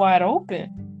eyes wide open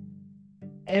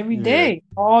every day,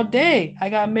 all day. I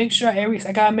gotta make sure I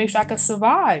can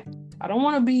survive. I don't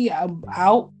want to be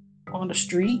out on the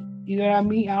street. You know what I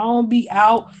mean? I don't want to be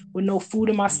out with no food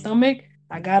in my stomach.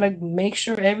 I gotta make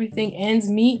sure everything ends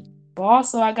meet. But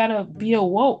also I gotta be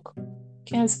awoke.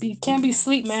 Can't be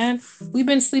sleep, man. We've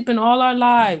been sleeping all our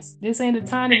lives. This ain't the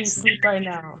time to be sleep right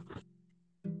now.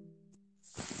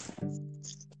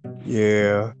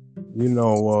 Yeah, you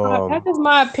know, That's just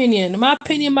my opinion. My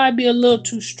opinion might be a little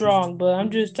too strong,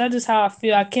 but that's just how I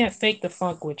feel. I can't fake the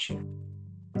funk with you.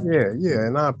 yeah,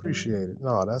 and I appreciate it.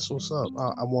 No, that's what's up.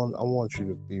 I want you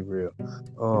to be real.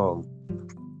 Um,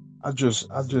 I just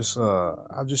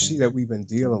see that we've been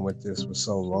dealing with this for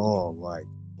so long, like,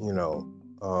 you know,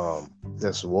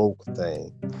 this woke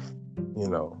thing, you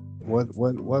know, what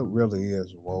really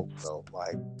is woke though?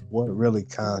 Like, what really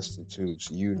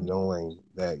constitutes you knowing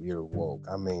that you're woke?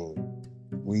 I mean,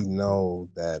 we know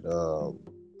that,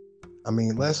 I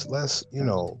mean, let's you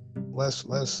know, let's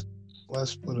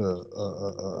put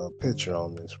a picture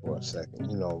on this for a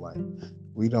second. You know, like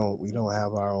we don't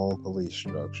have our own police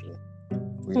structure.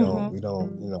 We don't,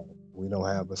 you know, we don't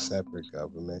have a separate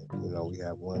government. You know, we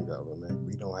have one government.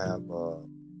 We don't have,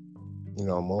 you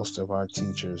know, most of our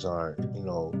teachers aren't, you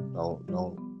know,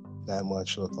 don't that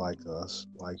much look like us,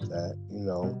 like that. You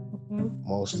know,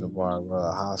 most of our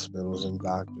hospitals and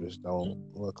doctors don't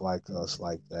look like us,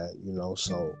 like that. You know,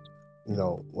 so, you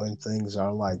know, when things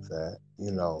are like that,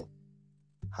 you know,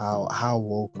 how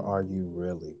woke are you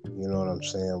really? You know what I'm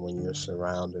saying? When you're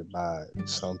surrounded by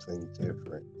something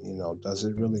different, does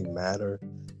it really matter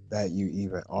that you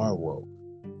even are woke?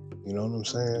 You know what I'm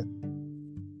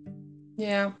saying?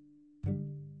 Yeah.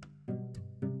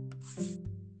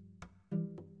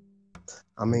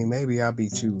 I mean, maybe I'll be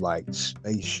too like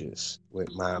spacious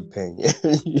with my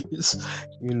opinions,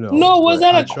 No, was but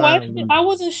that I a try to question? leave. I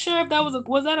wasn't sure if that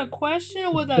was that a question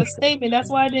or was that a statement? That's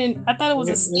why I didn't. I thought it was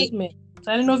a It, it, statement.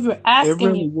 So I didn't know if you were it asking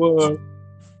really me. was.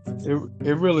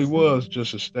 It really was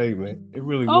just a statement. It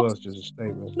really Oh was just a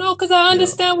statement. no, because I Yeah.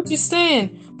 understand what you're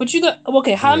saying. But you got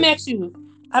okay. How Yeah. me ask you?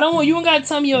 I don't want you don't gotta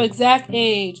tell me your exact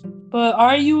age. But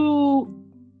are you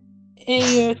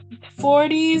in your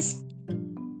 40s,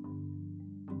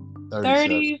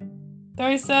 37. 30s,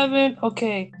 37?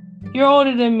 Okay, you're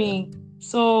older than me.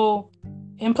 So,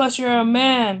 and plus you're a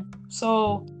man.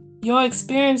 So your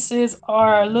experiences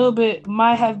are a little bit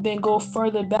might have been go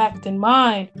further back than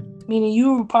mine. Meaning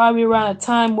you were probably around a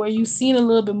time where you've seen a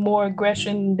little bit more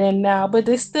aggression than now, but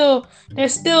there's still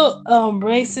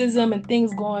racism and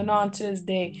things going on to this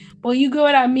day. But you get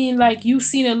what I mean? Like you've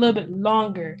seen it a little bit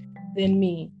longer than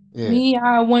me. Yeah. Me,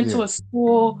 I went to Yeah. a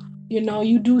school,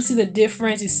 you do see the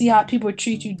difference. You see how people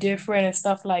treat you different and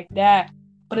stuff like that.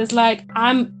 But it's like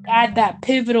I'm at that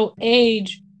pivotal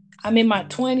age. I'm in my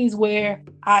 20s where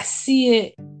I see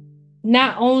it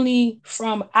not only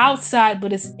from outside,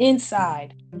 but it's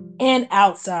inside and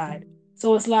outside.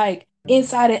 So it's like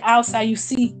inside and outside, you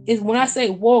see, is when I say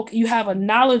woke, you have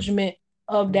acknowledgement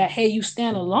of that, hey, you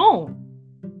stand alone.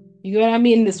 You know what I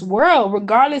mean? In this world,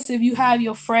 regardless if you have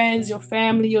your friends, your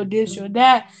family, your this, your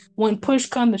that, when push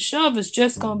come to shove, it's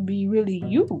just gonna be really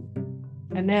you.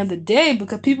 At the end of the day,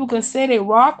 because people can say they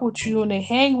rock with you and they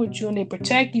hang with you and they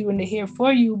protect you and they're here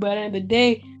for you, but at the end of the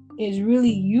day, it's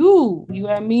really you. You know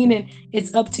what I mean? And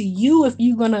it's up to you if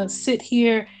you're gonna sit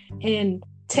here and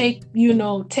take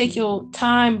your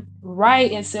time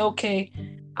right and say, okay,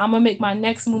 I'm gonna make my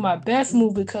next move my best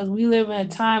move because we live in a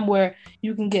time where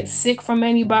you can get sick from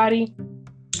anybody.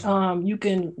 You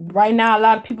can right now a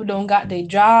lot of people don't got their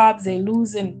jobs, they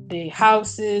losing their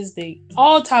houses, they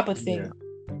all type of Yeah. things.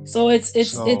 So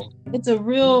So it's a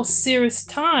real serious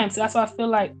time. So that's why I feel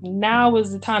like now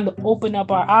is the time to open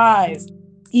up our eyes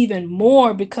even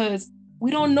more because we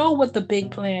don't know what the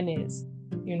big plan is.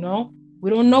 You know, we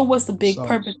don't know what's the big so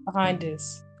purpose behind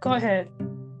this. Go ahead.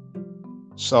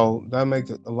 so that makes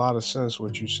a lot of sense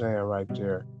what you're saying right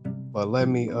there. But let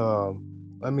me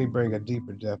bring a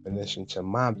deeper definition to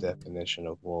my definition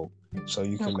of woke so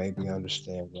you can Okay. maybe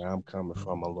understand where I'm coming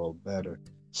from a little better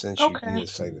since you Okay. did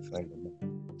say the thing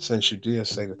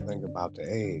about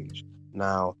the age.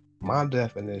 Now, my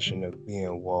definition of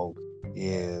being woke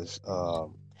is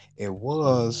it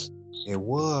was it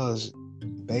was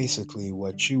basically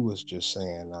what you was just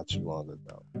saying not too long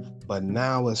ago, but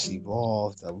now it's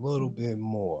evolved a little bit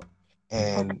more,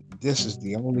 Okay. and this is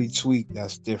the only tweak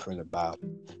that's different about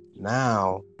it.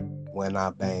 Now when I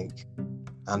bank,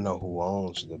 I know who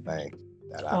owns the bank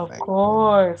that I Of bank with.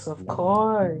 course. Of Now,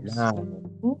 course. now,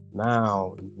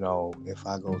 Mhm. if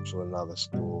I go to another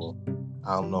school,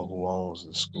 I don't know who owns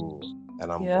the school that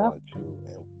I'm Yep. going to,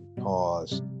 and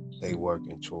because they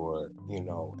working toward,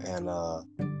 and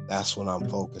that's what I'm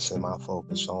focusing my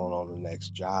focus on the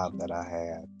next job that I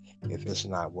have. If it's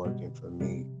not working for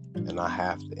me, and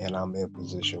I'm in a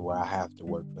position where I have to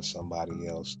work for somebody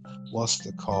else, what's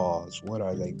the cause? What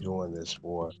are they doing this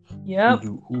for? Who Yep.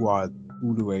 do who are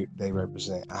who do they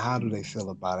represent? How do they feel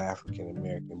about African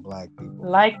American black people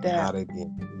Like and how that. they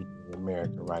being treated in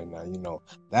America right now?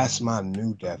 That's my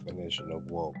new definition of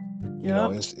woke.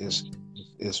 Yep.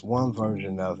 It's one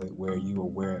version of it where you're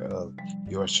aware of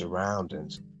your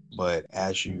surroundings, but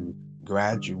as you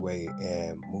graduate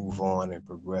and move on and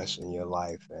progress in your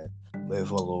life and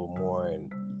live a little more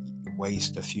and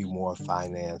waste a few more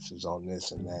finances on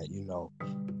this and that,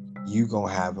 you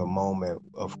gonna have a moment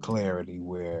of clarity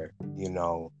where,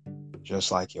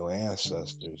 just like your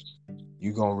ancestors,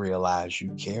 you gonna realize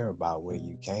you care about where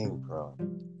you came from.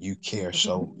 You care, Mhm.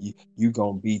 so you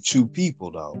gonna be two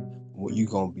people though. You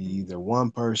gonna be either one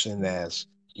person that's,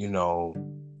 you know,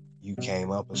 you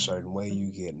came up a certain way,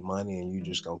 you get money, and you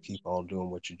just gonna keep on doing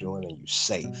what you're doing, and you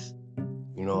safe.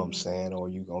 You know what I'm saying? Or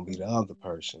you gonna be the other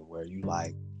person where you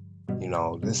like,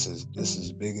 this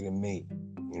is bigger than me.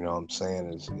 You know what I'm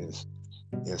saying?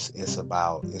 It's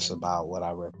about what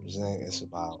I represent. It's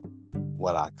about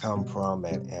what I come from,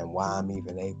 and why I'm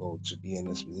even able to be in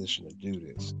this position to do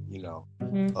this.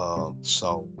 Mhm.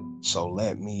 So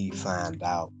let me find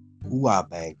out who I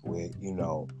bank with.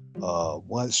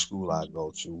 What school I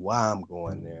go to, why I'm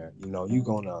going there.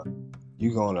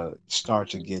 you're gonna start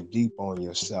to get deep on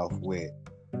yourself with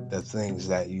the things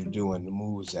that you do and the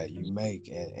moves that you make,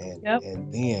 Yep.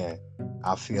 and then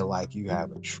I feel like you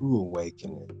have a true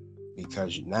awakening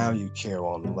because now you care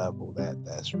on the level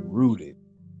that's rooted.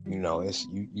 It's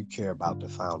you care about the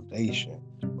foundation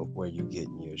of where you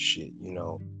getting your shit.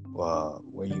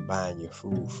 Where you buying your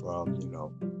food from.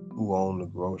 Who own the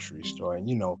grocery store,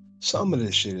 and some of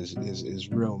this shit is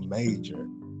real major,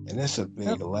 and it's a Yep.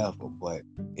 big level. But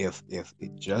if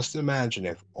just imagine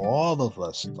if all of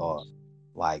us thought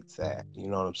like that, you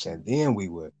know what I'm saying? Then we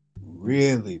would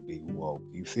really be woke.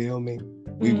 You feel me?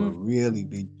 We would Mm, really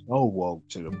be so woke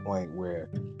to the point where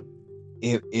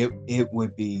it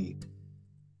would be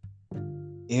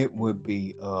it would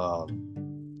be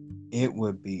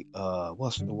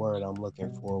what's the word I'm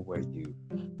looking for,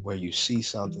 where you see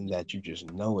something that you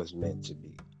just know is meant to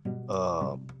be,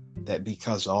 um that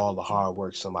because of all the hard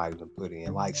work somebody done put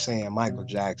in, like saying Michael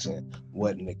Jackson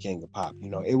wasn't the king of pop.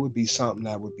 It would be something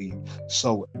that would be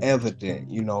so evident,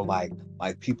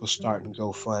 like people starting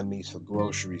GoFundMe's for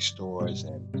grocery stores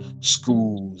and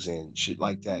schools and shit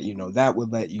like that. That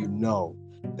would let you know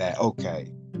that,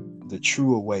 okay, the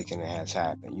true awakening has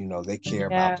happened. They care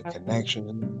about yeah. the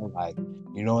connection, like,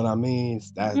 you know what I mean?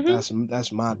 That Hmm.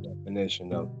 that's my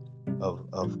definition of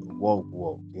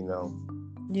woke. Yeah.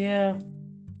 Yeah,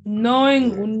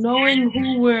 Knowing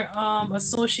who we're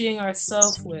associating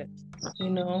ourselves with,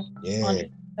 you know, on yeah.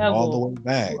 a All the level. way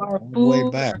back, Our all the way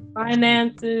food, back. our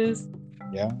finances.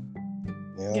 Yeah,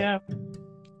 yeah. Yeah.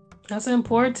 That's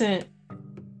important.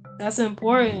 That's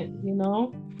important, Mhm. you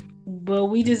know. But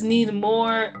we just need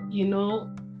more, we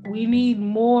need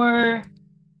more,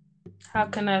 how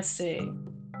can I say?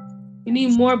 We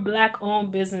need more black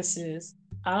owned businesses.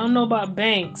 I don't know about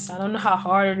banks. I don't know how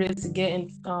hard it is to get in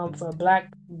for a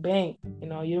black bank.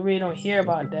 You really don't hear It's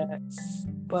about that.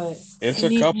 But it's we a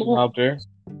need couple more. out there.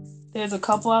 There's a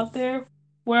couple out there.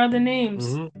 Where are the names?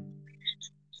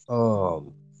 Hmm.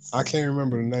 Um, I can't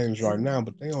remember the names right now,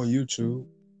 but they on YouTube.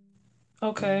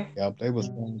 Okay. Yep, they was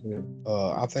founded.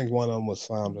 I think one of them was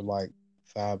founded like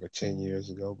 5 or 10 years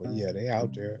ago. But yeah, they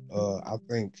out there. I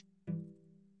think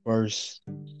first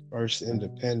first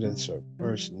independence or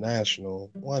first national,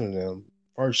 one of them,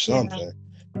 first Yeah. something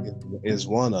is, is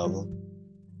one of them.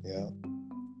 Yeah,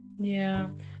 Yeah.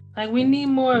 Like we need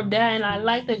more of that, and I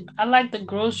like the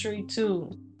grocery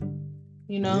too.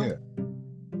 You know, yeah.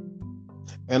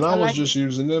 And I I was like. just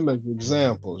using them as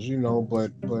examples,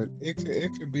 but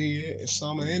it could be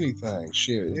some of anything.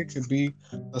 Shit, it could be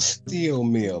a steel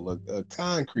mill, a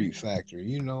concrete factory.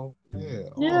 Yeah, all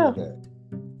Yeah. of that.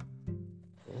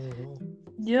 Hmm.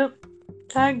 Yep.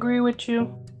 I agree with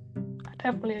you. I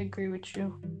definitely agree with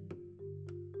you.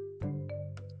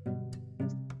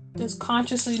 Just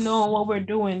consciously knowing what we're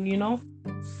doing. Yeah,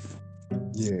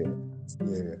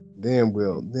 yeah. Then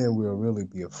we'll really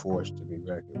be a force to be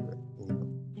reckoned with.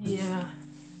 Yeah.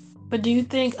 But do you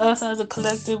think us as a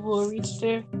collective will reach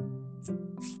there?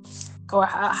 Or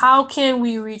how can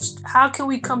we reach? How can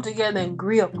we come together and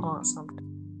agree upon something?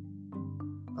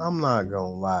 I'm not gonna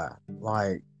lie.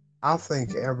 Like, I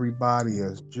think everybody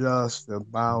is just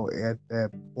about at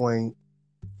that point,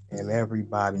 and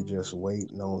everybody just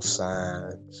waiting on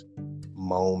signs,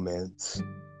 moments,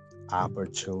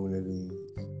 opportunities.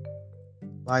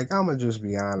 Like, I'm gonna just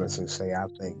be honest and say, I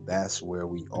think that's where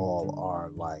we all are,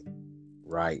 like,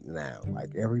 right now.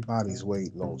 Like, everybody's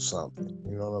waiting on something.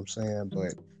 You know what I'm saying?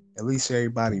 But at least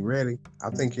everybody ready. I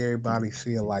think everybody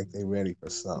feel like they ready for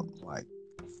something. Like,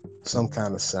 some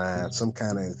kind of sign, some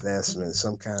kind of investment,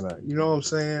 some kind of, you know what I'm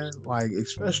saying? Like,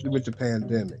 especially with the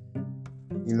pandemic.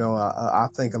 I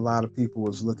think a lot of people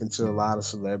was looking to a lot of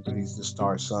celebrities to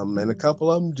start something, and a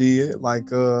couple of them did, like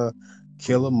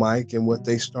Killer Mike and what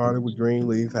they started with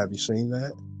Greenleaf. Have you seen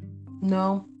that?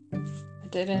 No, I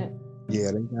didn't.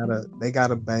 Yeah, they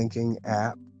got a banking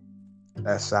app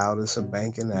that's out. It's a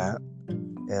banking app,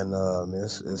 and uh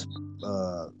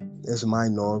it's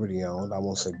minority owned. I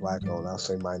won't say black owned. I'll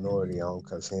say minority owned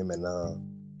because him and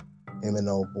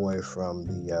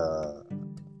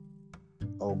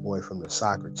old boy from the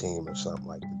soccer team or something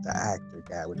like that. The actor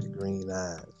guy with the green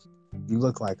eyes. You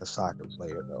look like a soccer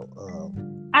player though.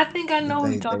 I think I know what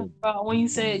you're They talking about when you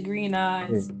said green yeah,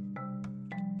 eyes.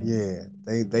 yeah.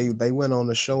 They went on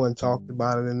the show and talked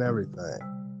about it and everything.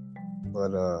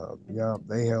 But yeah,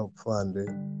 they helped fund it.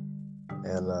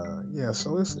 And yeah,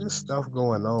 so it's stuff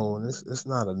going on. It's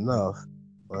not enough,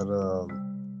 but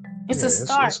It's yeah, a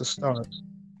start. it's a start.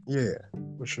 Yeah,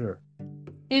 for sure.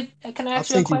 If can I I ask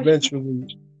you a think question?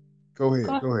 eventually. Go Go ahead.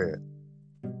 ahead. Go ahead.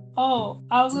 Oh,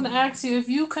 I was gonna ask you if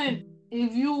you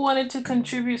wanted to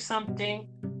contribute something,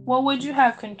 what would you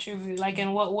have contributed? Like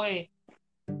in what way?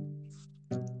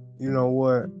 you know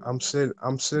what? I'm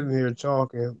sitting here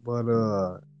talking, but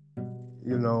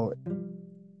you know,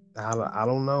 I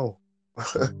don't know.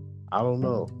 I don't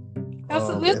know. That's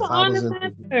an If I was honest in,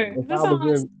 answer. if I That's an was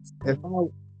honest. in, if I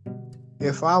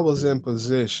if I was in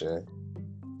position,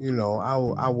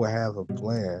 I would have a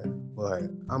plan, but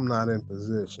I'm not in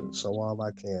position, so all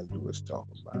I can do is talk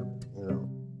about it.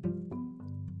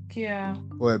 Yeah.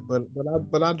 But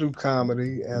I do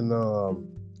comedy, and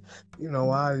you know,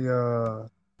 I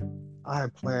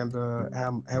had planned to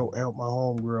help my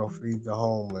homegirl feed the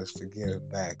homeless to give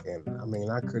back, and I mean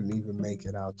I couldn't even make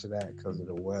it out to that because of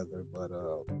the weather, but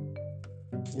I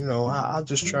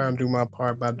just try and do my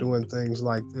part by doing things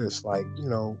like this, like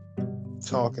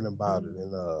talking about it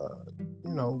and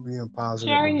being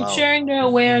positive about Sharing the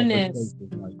awareness.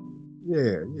 conversations like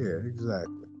yeah,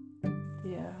 exactly.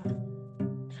 Yeah.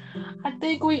 I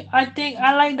think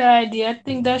I like that idea. I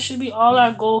think that should be all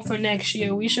our goal for next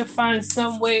year. We should find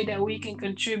some way that we can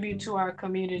contribute to our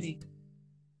community.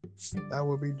 That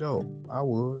would be dope. I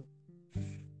would.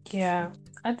 Yeah.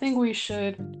 I think we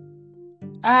should.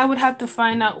 I would have to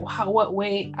find out what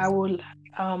way I would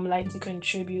like to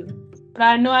contribute. But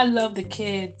I know I love the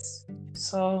kids.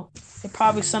 So it's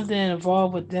probably something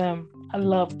involved with them. I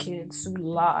love kids a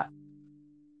lot.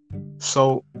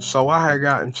 So I had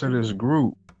gotten to this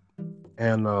group,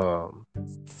 and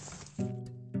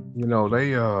you know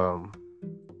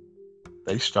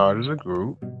they started a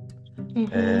group,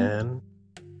 Mhm. and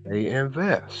they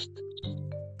invest,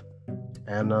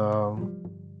 and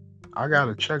I got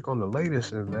to check on the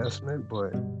latest investment,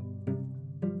 but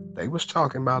they was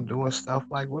talking about doing stuff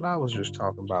like what I was just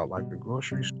talking about, like the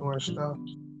grocery store and stuff.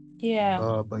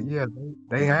 Yeah. But yeah,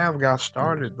 they have got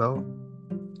started though.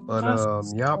 But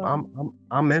That's yep,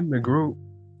 I'm in the group.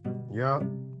 Yep,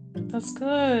 that's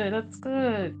good. That's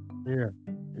good. yeah,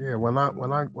 yeah. When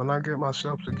I get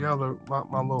myself together, my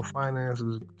little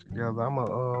finances together, I'm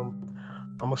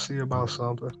gonna see about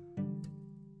something.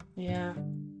 Yeah.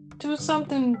 Do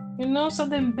something,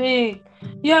 something big.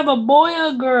 You have a boy or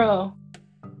a girl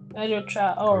as your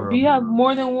child, or do Girl, you have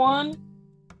more than one?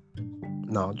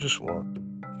 no, just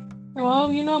one. Well,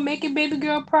 make your baby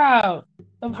girl proud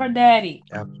of her daddy.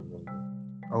 Absolutely.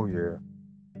 Oh yeah,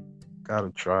 gotta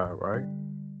try, right?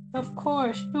 Of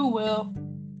course, you will.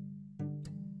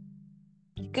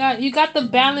 You got the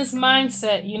balanced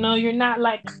mindset. You're not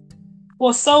like,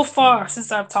 well, so far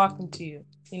since I've talking to you.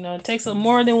 It takes a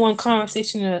more than one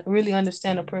conversation to really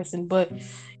understand a person, but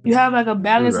you have like a True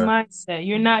balanced that. mindset.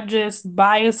 You're not just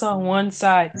biased on one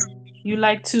side. You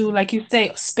like to, like you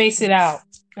say, space it out.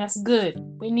 That's good.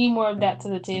 We need more of that to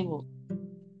the table.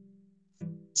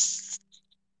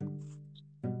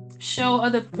 It How shows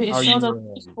other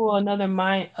you people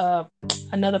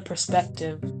another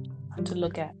perspective to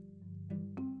look at.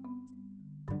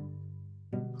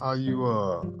 how you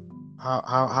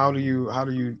how do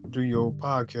you do your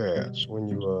podcast when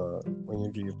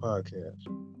you do your podcast?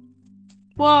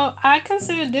 Well, I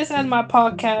consider this as my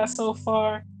podcast so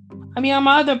far. I mean, on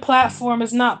my other platform,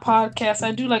 it's not podcast.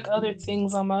 I do like other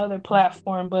things on my other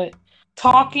platform, but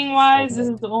talking wise, this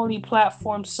Okay. is the only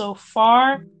platform so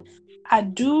far. I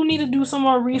do need to do some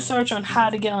more research on how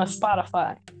to get on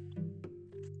Spotify.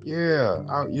 Yeah,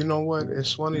 you know what?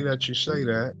 It's funny that you say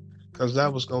that because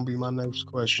that was gonna be my next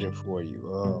question for you.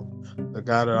 The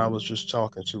guy that I was just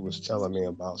talking to was telling me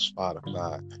about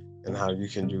Spotify and how you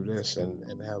can do this and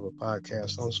have a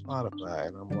podcast on Spotify,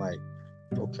 and I'm like,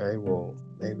 okay, well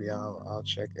maybe I'll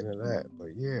check into that.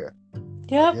 But yeah, I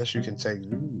Yep. guess you can take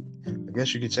these. I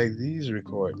guess you can take these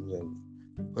recordings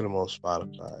and put them on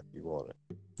Spotify if you want it.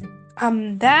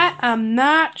 I'm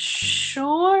not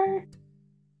sure.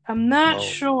 I'm not Oh,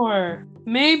 sure.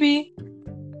 Maybe.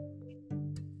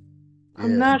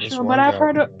 I'm yeah, not this sure, but one I've guy.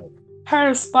 heard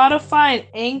of Spotify and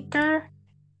Anchor.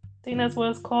 I think that's what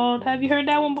it's called. Have you heard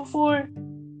that one before?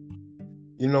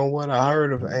 You know what? I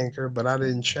heard of Anchor, but I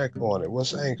didn't check on it.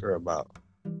 What's Anchor about?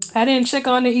 I didn't check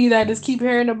on it either. I just keep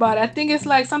hearing about it. I think it's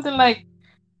like something like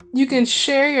you can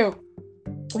you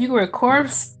can record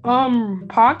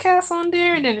podcasts on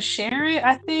there and then share it.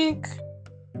 I think.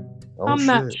 Oh I'm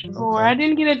not shit. sure. Okay. I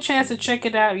didn't get a chance to check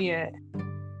it out yet.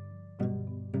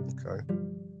 Okay.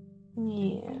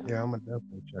 Yeah. Yeah, I'm gonna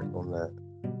definitely check on that.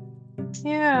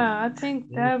 Yeah, I think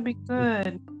Yeah. that'd be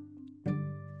good.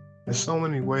 There's so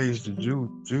many ways to do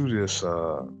this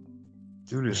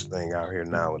thing out here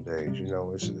nowadays.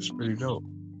 It's pretty dope.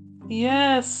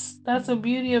 Yes, that's the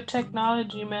beauty of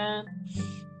technology, man.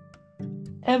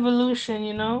 Evolution,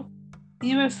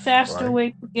 even faster Right? way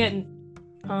to get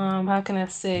how can I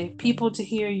say, people to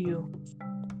hear you.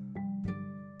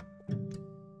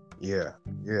 Yeah.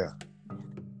 Yeah.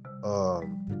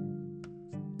 Um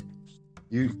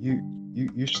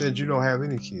You said you don't have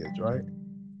any kids, right?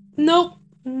 Nope,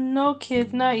 no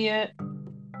kids, not yet.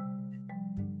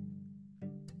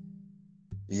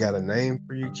 You got a name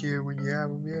for your kid when you have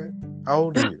them yet? How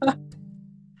old are you?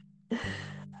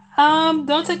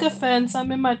 Don't take offense.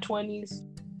 I'm in my 20s.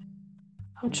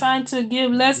 I'm trying to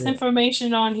give less Yeah.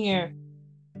 information on here.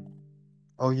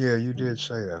 Oh yeah, you did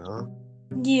say that, huh?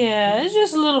 Yeah, it's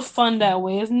just a little fun that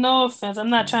way. It's no offense. I'm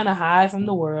not trying to hide from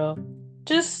the world.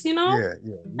 Just, Yeah,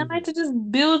 yeah. I like to just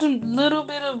build a little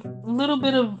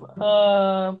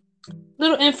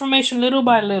information little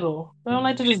by little. I don't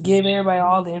like to just give everybody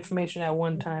all the information at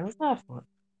one time. It's not fun.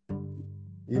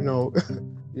 You know,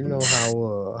 you know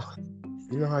how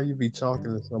you know how you be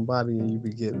talking to somebody and you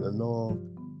be getting to know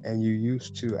them, and you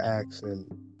used to asking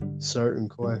certain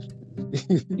questions.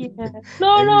 Yeah.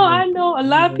 No, And no, you I know, know a you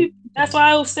lot of know, people. That's why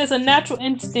I always say it's a natural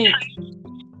instinct.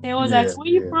 They always yeah, ask, "Where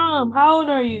you yeah. from? How old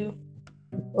are you?"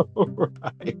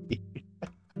 Right.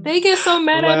 They get so The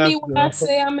mad at me last when I girl,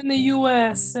 say I'm in the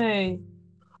USA.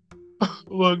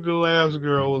 look, the last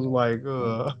girl was like,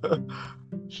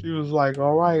 she was like,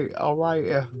 all right,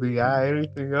 FBI.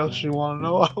 Anything else you want to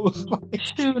know? I was like,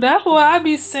 Shoot, that's what I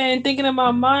be saying, thinking in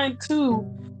my mind too.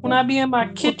 When I be in my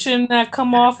kitchen and I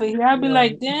come off of here, I be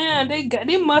like, right, damn,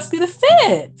 they must be the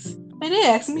feds. And they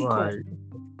asking me questions. right.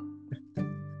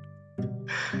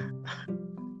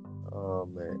 Oh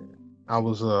man, I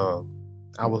was uh,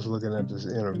 I was looking at this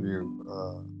interview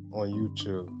on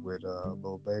YouTube with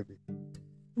Lil Baby,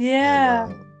 and Yeah.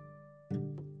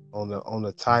 on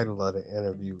the title of the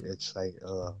interview, it's like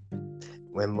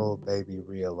when Lil Baby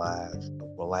realized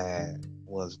Vlad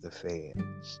was the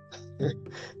feds,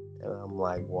 and I'm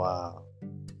like, wow,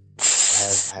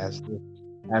 has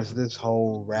has this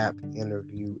whole rap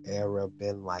interview era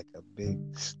been like a big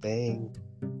sting?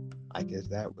 Like, is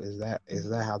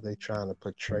that how they trying to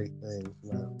portray things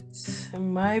now? It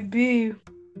might be.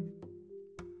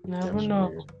 Never That's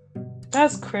know. weird.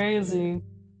 That's crazy.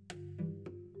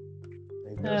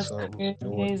 Ain't that That's something?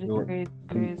 crazy, crazy, Le-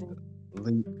 crazy.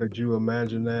 could you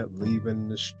imagine that, leaving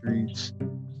the streets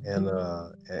and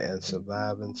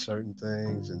surviving certain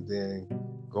things, and then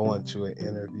going to an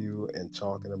interview and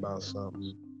talking about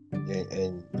something,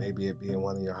 and maybe it being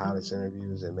one of your hottest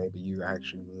interviews, and maybe you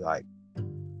actually like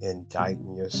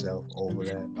indicting yourself over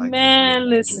that? Like, could you Man, imagine?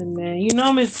 listen, man. You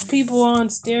know, it's people on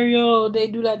stereo. They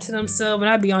do that to themselves,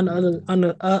 and I be on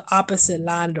the opposite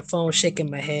line of the phone, shaking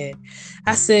my head.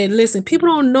 I said, listen, people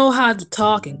don't know how to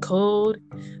talk in code.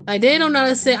 Like they don't know how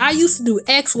to say. I used to do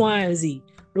X, Y, and Z.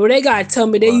 Or they gotta tell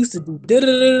me they Right. used to do da da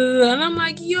da da, and I'm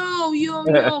like, yo,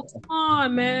 come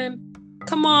on, man,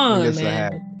 come on, It's a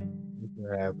man. habit. It's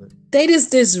a habit. They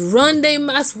just run they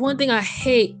that's one thing I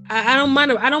hate. I don't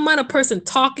mind a person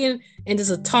talking and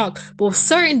just a talk, but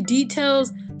certain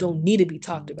details don't need to be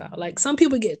talked about. Like some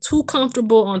people get too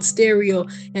comfortable on stereo,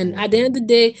 and Yeah. at the end of the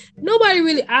day, nobody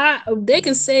really they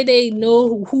can say they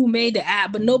know who made the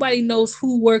app, but nobody knows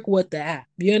who worked with the app.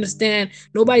 You understand?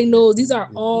 Nobody Yeah. knows these are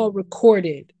Yeah. all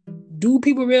recorded. Do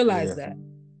people realize Yeah. that?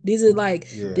 These are like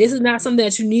Yeah. this is not something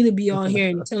that you need to be on here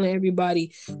and telling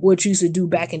everybody what you used to do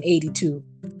back in '82.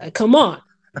 Like, come on.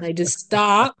 Like, just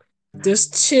stop.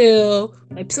 Just chill.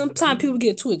 Like, sometimes people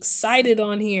get too excited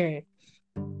on here.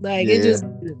 Like, it Yeah. just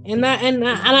and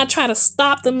I try to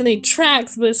stop them in their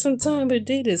tracks, but sometimes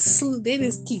they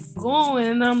just keep going,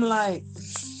 and I'm like,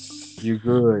 You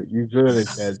good. You good at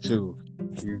that too.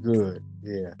 You good.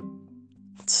 Yeah.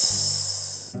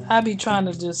 I be trying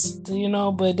to just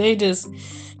but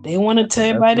they want to tell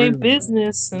That's everybody their reasonable.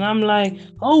 business, and I'm like,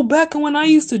 oh, back when I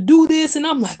used to do this, and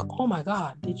I'm like, oh my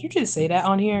god, did you just say that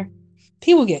on here?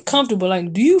 People get comfortable.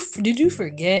 Like, did you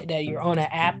forget that you're on an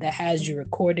app that has you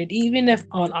recorded? Even if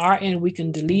on our end we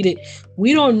can delete it,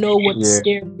 we don't know what the Yeah.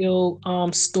 stereo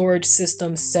storage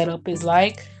system setup is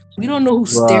like. We don't know who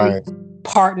stereo Right.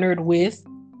 partnered with.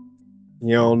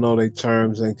 You don't know their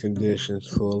terms and conditions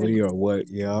fully, or what.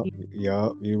 Yup.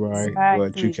 Yup. You're right.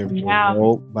 What you Exactly. can Now,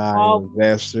 provoke by all an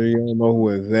investor. You don't know who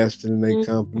invested in their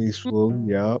companies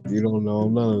fully. Yup. You don't know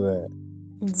none of that.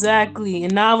 exactly.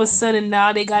 And now all of a sudden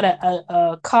now they got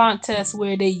a contest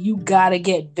where you gotta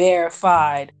get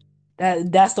verified.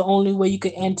 That's the only way you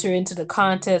could enter into the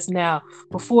contest now.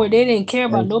 Before they didn't care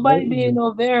about That's nobody being crazy.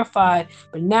 no verified,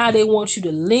 but now they want you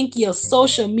to link your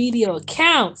social media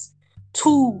accounts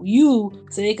to you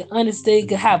so they can understand, they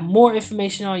can have more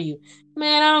information on you.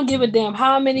 Man, I don't give a damn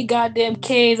how many goddamn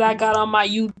K's I got on my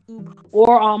YouTube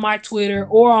or on my Twitter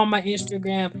or on my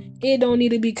Instagram. It don't need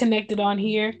to be connected on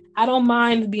here. I don't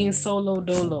mind being solo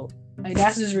dolo. Like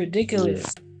that's just Yeah.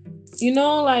 ridiculous.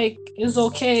 like it's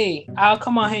okay. I'll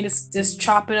come out here and just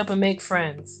chop it up and make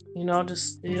friends.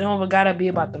 Just you don't gotta be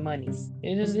about the money.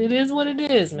 It is what it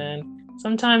is, man.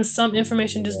 Sometimes some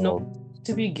information You just no know,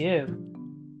 to be give.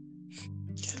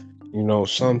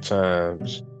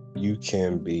 sometimes you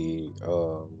can be,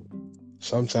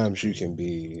 sometimes you can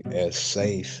be as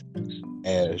safe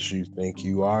as you think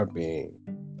you are being,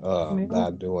 Man.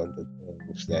 by doing the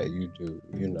things that you do,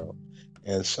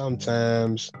 and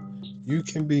sometimes you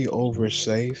can be over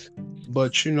safe,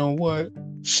 but you know what?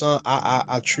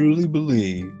 I truly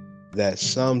believe that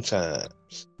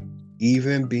sometimes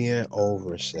even being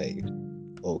over safe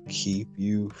will keep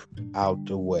you out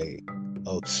the way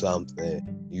of something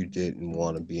you didn't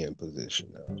want to be in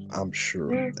position of. I'm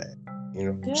sure of Yeah, that. You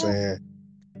know what I'm yeah, saying?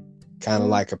 Kind of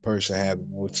yeah, like a person having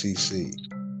OTC,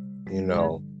 you yeah,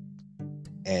 know,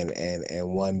 and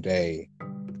one day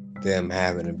them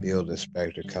having a building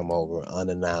inspector come over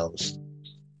unannounced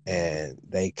and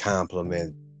they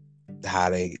compliment how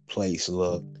they place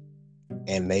look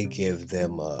and they give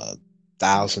them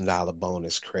 $1,000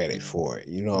 bonus credit for it.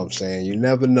 You know what I'm saying? You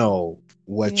never know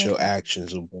what yeah, your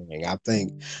actions will bring. I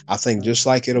think just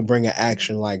like it'll bring an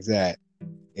action like that,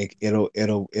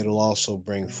 it'll also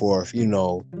bring forth, you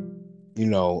know,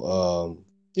 it'll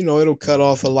cut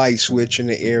off a light switch in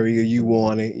the area you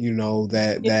want it,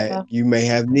 that yeah. you may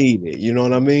have needed. You know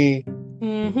what I mean?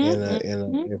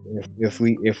 And Mm-hmm.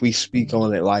 if we speak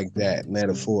on it like that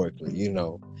metaphorically, if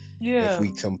Yeah.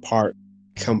 we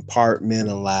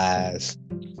compartmentalize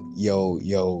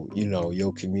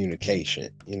your communication,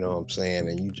 you know what I'm saying,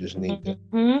 and you just need to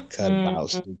Mm-hmm. cut about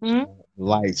six Mm-hmm.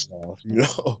 lights off, yeah,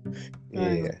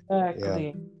 yeah.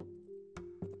 Exactly.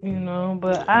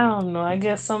 But I don't know. I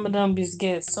guess some of them just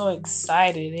get so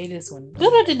excited. They just went,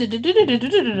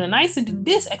 and I used to do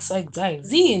this X, Y,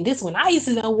 Z, and this one I used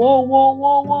to do. Whoa, whoa,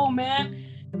 whoa, whoa, man.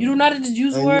 You do not just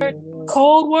use And you know word what?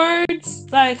 code words.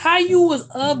 Like how you was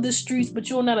of the streets, but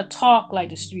you don't know how to talk like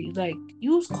the streets. Like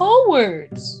use code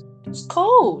words. It's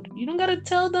code. You don't gotta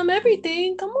tell them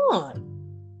everything. Come on.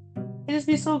 It just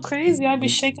be so crazy. I'd be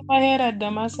shaking my head at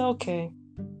them. I said, okay.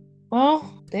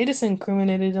 Well, they just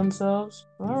incriminated themselves.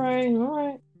 All right, all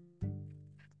right,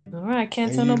 all right. I can't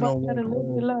And tell you nobody know how what, to live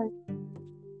their bro? life.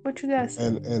 What you guys say?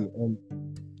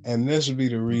 And this would be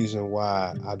the reason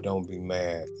why I don't be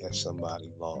mad at somebody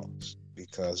lost,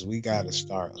 because we got to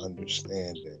start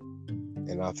understanding,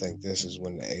 and I think this is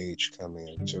when the age come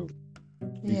in too.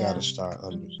 We got to Yeah. start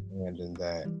understanding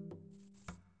that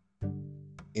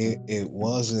it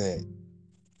wasn't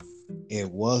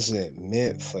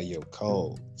meant for your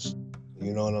codes.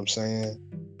 You know what I'm saying?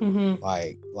 Mhm.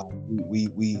 Like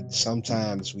we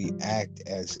sometimes we act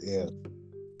as if,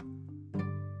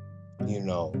 you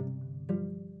know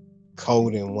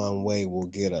code in one way will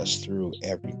get us through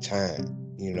every time,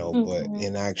 but Mhm.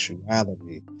 in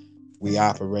actuality, we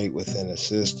operate within a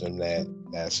system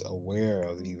that's aware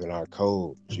of even our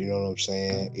codes. You know what I'm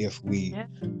saying? If we Yeah.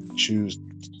 choose to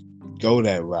go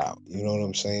that route, you know what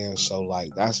I'm saying? So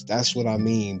like that's what I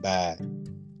mean by,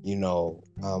 you know,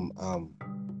 I'm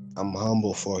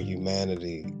humble for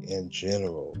humanity in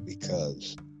general,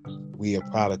 because we a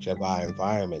product of our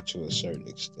environment to a certain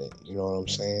extent. You know what I'm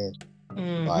saying?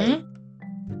 Like, Mhm.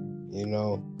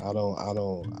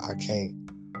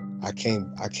 I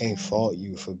can't fault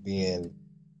you for being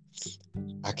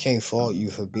I can't fault you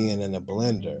for being in a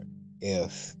blender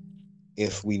if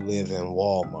we live in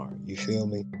Walmart. You feel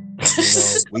me?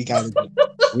 We gotta get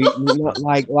we not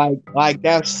like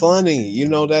that's funny.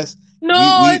 That's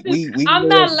No, we I'm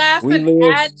not live we laughing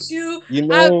live, at you. you I'm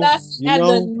know, laughing you at the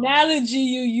know, analogy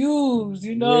you use.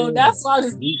 yeah. That's why I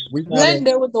just We gotta, blend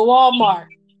it with the Walmart.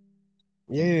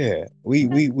 yeah.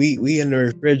 We in the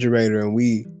refrigerator, and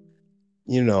we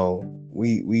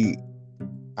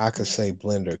I could say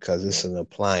blender because it's an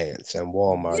appliance and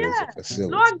Walmart is a Yeah. No,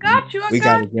 facility. I got you. I We got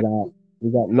got to get out.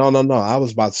 We got no. I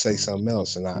was about to say something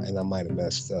else, and I might have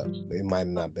messed up. It might have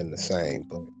not been the same,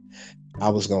 but I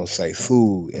was gonna say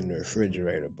food in the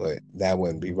refrigerator, but that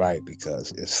wouldn't be right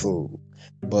because it's food.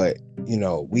 But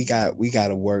we got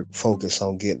to focus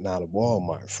on getting out of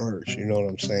Walmart first. You know what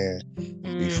I'm saying?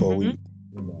 Before you. we,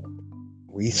 you know,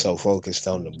 we so focused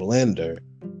on the blender.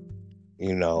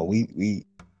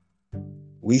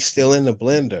 We still in the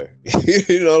blender.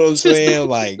 You know what I'm saying?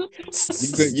 Like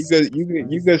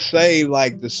you could say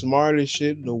like the smartest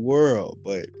shit in the world,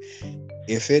 but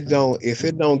if it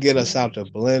don't get us out the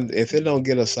blend, if it don't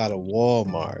get us out of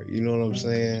Walmart, you know what I'm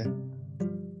saying?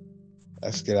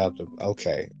 Let's get out the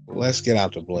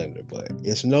blender, but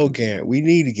it's no guarantee. We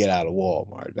need to get out of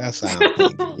Walmart. That's how I'm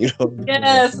thinking. You know what I'm saying?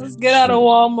 Yes, let's get out of Yeah,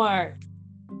 Walmart.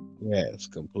 yes,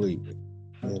 completely.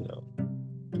 You know.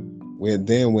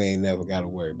 then we ain't never got to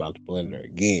worry about the blender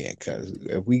again. Cause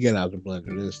if we get out the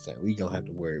blender this time, we gonna have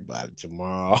to worry about it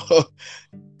tomorrow.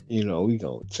 We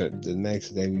gonna the next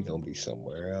day we gonna be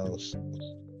somewhere else.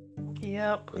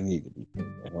 Yep. We need to be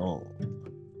at home.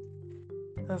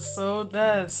 That's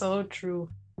so true.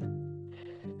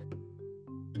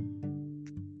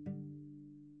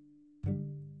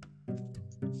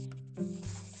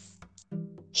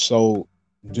 So,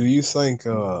 do you think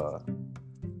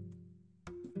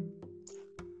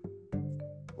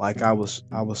like I was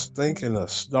thinking of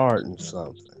starting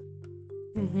something,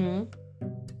 Mm-hmm.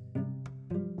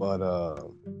 but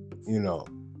you know,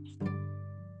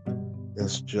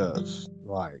 it's just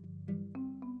like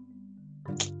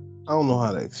I don't know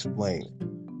how to explain it.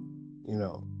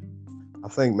 I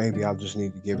think maybe I just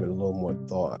need to give it a little more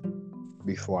thought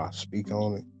before I speak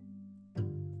on it.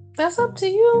 That's up to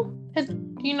you.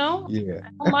 Yeah. I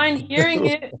don't mind hearing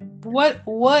it. What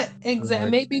exactly?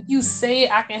 Right. Maybe if you say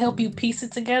it, I can help you piece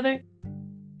it together.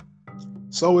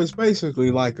 So it's basically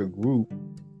like a group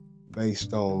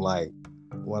based on like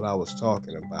what I was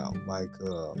talking about, like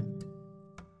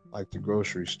the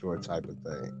grocery store type of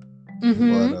thing. But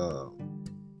Mm-hmm.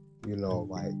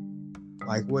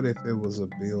 like what if it was a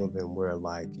building where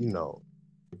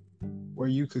where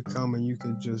you could come and you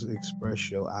could just express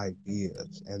your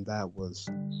ideas, and that was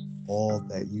all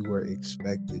that you were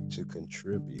expected to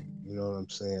contribute. You know what I'm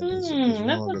saying? As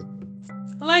long as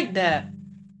I like that.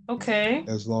 Okay.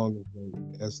 as long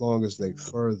as they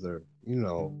further,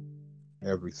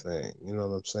 everything. You know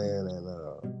what I'm saying? And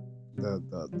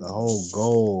the whole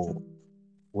goal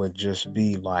would just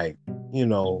be like, you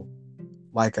know,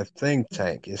 like a think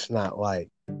tank. It's not like,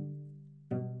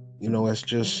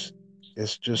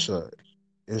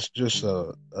 it's just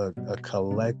a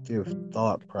collective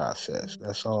thought process.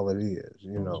 That's all it is.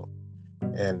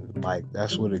 And like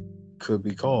that's what it could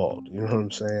be called. You know what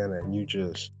I'm saying? And you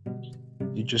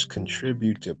just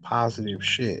contribute to positive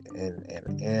shit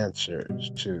and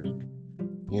answers to,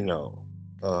 you know,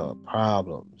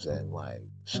 problems and like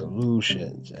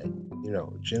solutions, and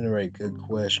generate good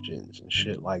questions and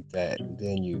shit like that. And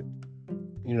then you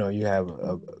have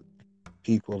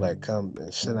people that come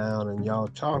and sit down and y'all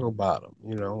talk about them,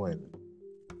 and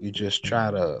you just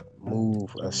try to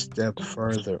move a step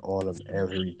further on them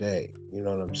every day. You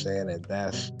know what I'm saying? And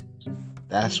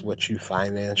that's what you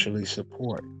financially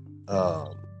support.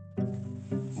 Um,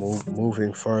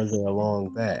 moving further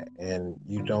along that, and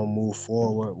you don't move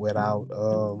forward without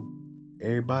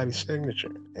everybody's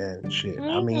signature and shit.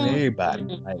 I mean, everybody,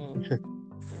 like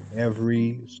Mm-hmm.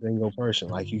 every single person.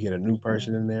 Like you get a new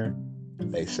person in there,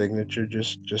 they signature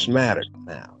just matter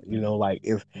now. Like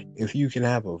if you can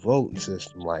have a voting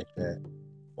system like that,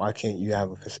 why can't you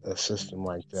have a system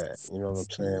like that? You know what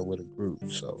I'm saying, with a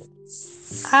group. So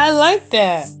I like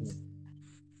that.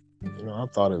 I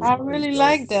thought it was I pretty really dope.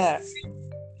 like that.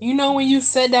 When you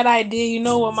said that idea, you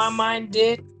know what my mind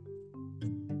did?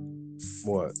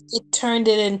 What? It turned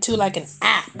it into like an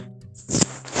app.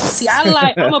 See, I'm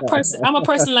a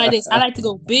person like this. I like to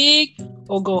go big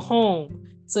or go home.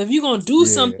 So if you're gonna do Yeah,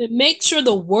 something, make sure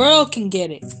the world can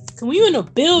get it. Cause when you're in a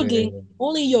building, yeah,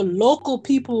 only your local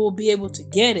people will be able to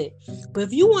get it. But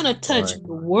if you want to touch right,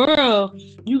 the world,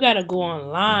 you gotta go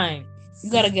online. You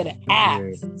gotta get an app.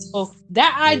 yeah, So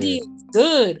that yeah. idea is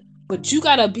good, but you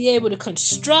gotta be able to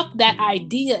construct that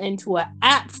idea into an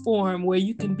app form where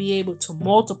you can be able to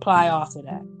multiply off of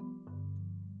that.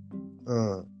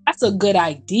 Uh, That's a good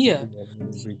idea. yeah,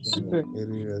 it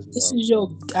is. This is your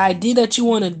idea that you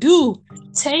want to do.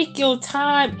 Take your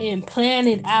time and plan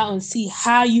it out and see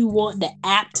how you want the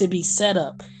app to be set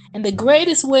up. And the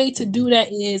greatest way to do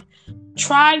that is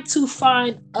try to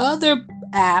find other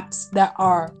apps that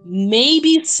are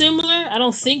maybe similar. I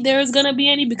don't think there is going to be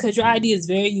any because your idea is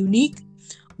very unique,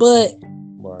 but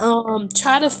Right.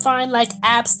 try to find like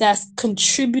apps that's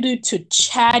contributed to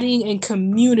chatting and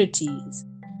communities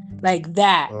like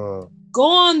that. Go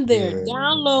on there, Yeah,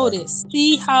 download like, it,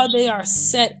 see how they are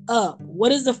set up.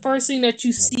 What is the first thing that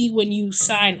you see when you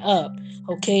sign up?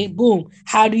 Okay, boom.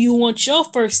 How do you want your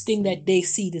first thing that they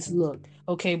see this look?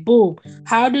 Okay, boom.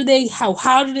 How do they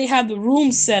have the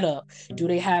room set up? Do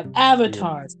they have yeah,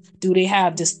 avatars? Do they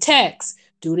have just text?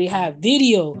 Do they have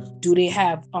video? Do they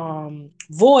have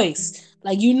voice?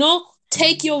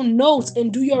 Take your notes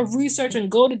and do your research and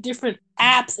go to different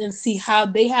apps and see how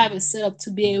they have it set up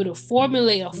to be able to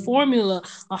formulate a formula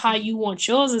on how you want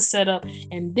yours to set up.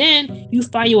 And then you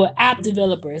find you an app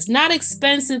developer. It's not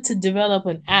expensive to develop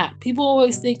an app. People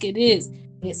always think it is.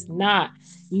 It's not.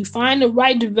 You find the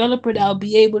right developer that'll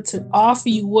be able to offer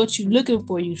you what you're looking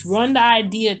for. You run the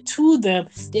idea to them.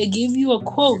 They give you a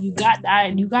quote. You got the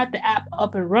app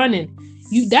up and running.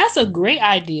 That's a great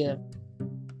idea.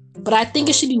 But I think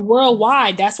it should be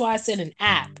worldwide. That's why I said an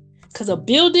app. Because a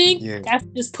building, that's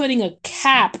just putting a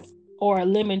cap or a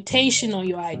limitation on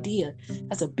your idea.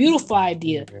 That's a beautiful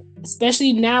idea.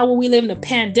 Especially now when we live in a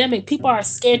pandemic, people are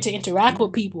scared to interact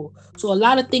with people. So a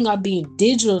lot of things are being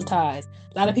digitalized.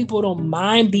 A lot of people don't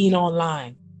mind being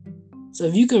online. So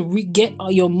if you can get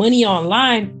all your money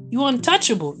online, you're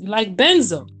untouchable. You're like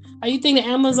Benzo. How you think the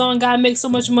Amazon guy makes so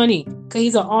much money? Because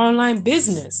he's an online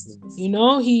business. You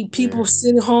know, people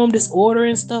sitting home just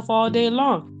ordering stuff all day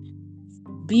long.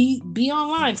 Be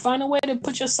online. Find a way to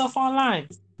put yourself online.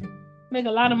 Make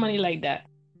a lot of money like that.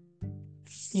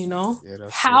 You know?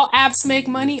 How apps make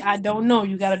money, I don't know.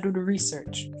 You got to do the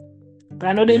research. But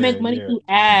I know they make money through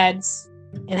ads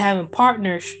and having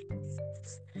partners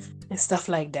and stuff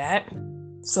like that.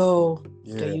 So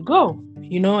there you go.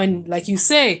 You know, and like you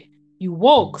say, you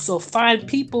woke. So find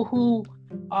people who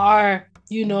are,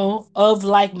 you know, of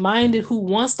like-minded, who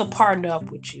wants to partner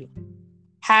up with you.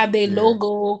 Have their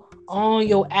logo on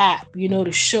your app, you know,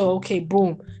 to show, okay,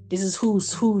 boom, this is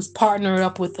who's partnered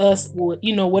up with us, or,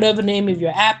 you know, whatever name of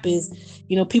your app is,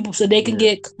 you know, people, so they can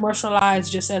get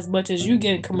commercialized just as much as you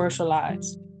get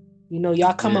commercialized. You know,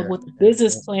 y'all come up with a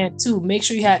business plan too. Make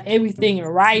sure you have everything in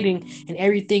writing and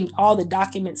everything, all the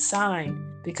documents signed.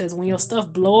 Because when your stuff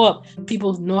blow up,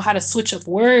 people know how to switch up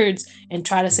words and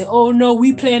try to say, oh no,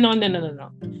 we plan on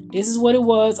no. This is what it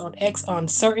was on X on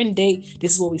certain date.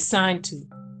 This is what we signed to.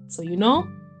 So, you know,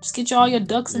 just get all your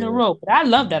ducks in a row. But I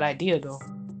love that idea though.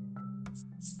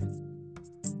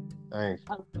 Thanks.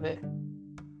 I love it.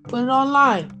 Put it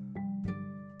online.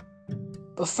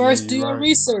 But first, do your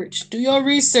research. Do your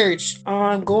research. Go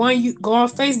on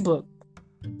Facebook.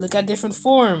 Look at different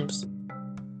forums.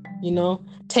 You know,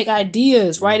 take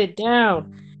ideas, write it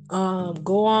down.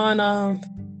 Go on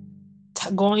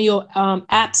your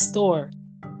app store.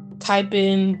 Type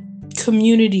in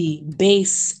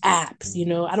community-based apps. You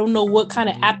know, I don't know what kind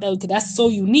of app that, because that's so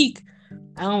unique.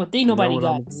 I don't think nobody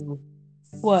got it.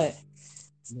 What?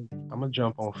 I'm gonna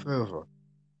jump on Fiverr.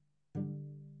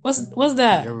 What's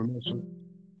that?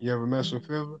 You ever mess with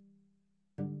Fiverr?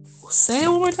 Say it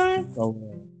one more time.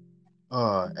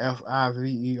 Fiver,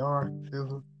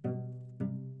 Fiverr.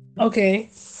 Okay.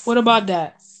 What about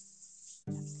that?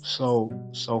 So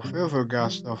Fiverr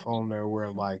got stuff on there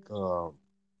where like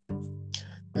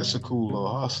it's a cool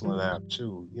little hustling app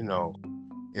too. You know,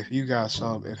 if it's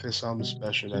something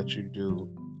special that you do,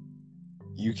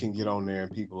 you can get on there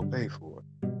and people will pay for it.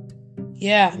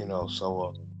 Yeah. You know,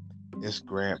 so it's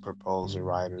grant proposal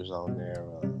writers on there,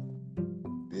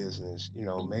 business. You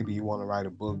know, maybe you want to write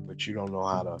a book, but you don't know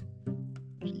how to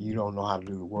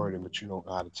do the wording, but you know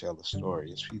how to tell the story.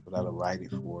 It's people that'll write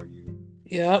it for you.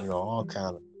 Yeah. You know, all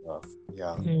kind of stuff.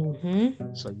 Yeah.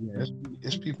 Mm-hmm. So yeah,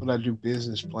 it's people that do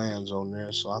business plans on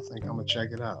there. So I think I'm gonna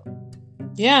check it out.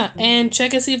 Yeah, and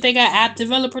check and see if they got app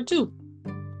developer too.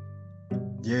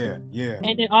 Yeah.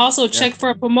 And then also check for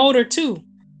a promoter too.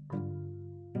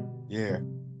 Yeah.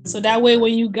 So that way,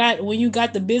 when you got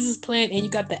the business plan and you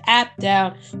got the app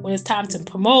down, when it's time to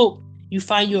promote, you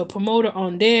find you a promoter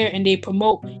on there, and they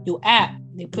promote your app.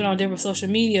 They put on different social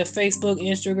media: Facebook,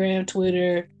 Instagram,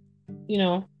 Twitter, you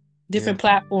know, different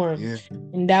platforms. Yeah.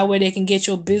 And that way, they can get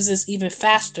your business even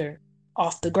faster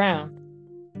off the ground.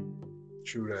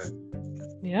 True that.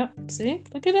 Yep. See,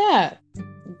 look at that.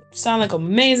 Sound like an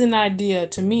amazing idea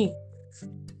to me.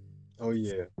 Oh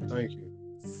yeah, thank you.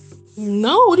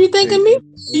 No, what do you think of me?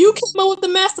 You came up with the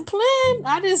master plan.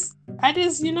 I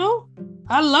just, you know,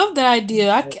 I love that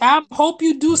idea. I hope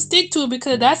you do stick to it,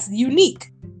 because that's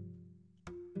unique.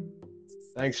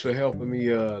 Thanks for helping me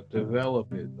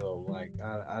develop it though. Like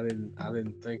I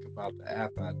didn't think about the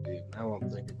app idea. Now I'm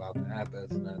thinking about the app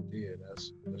as an idea.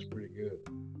 That's pretty good.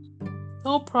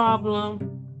 No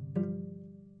problem.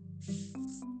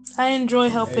 I enjoy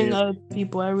helping other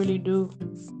people. I really do.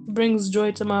 It brings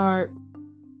joy to my heart.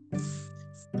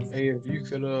 Hey, if you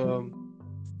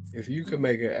could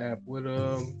make an app, what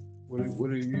have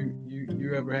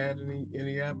you ever had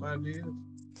any app ideas?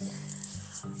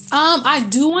 I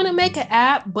do want to make an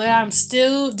app, but I'm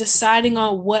still deciding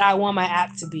on what I want my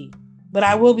app to be. But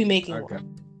I will be making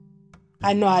one.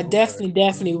 I know I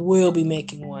definitely will be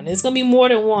making one. It's gonna be more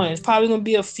than one. It's probably gonna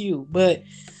be a few, but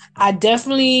I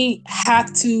definitely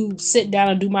have to sit down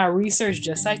and do my research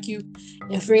just like you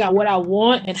and figure out what I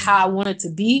want and how I want it to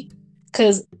be.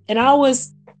 And I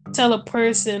always tell a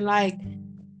person, like,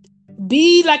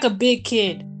 be like a big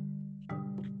kid.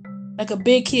 like a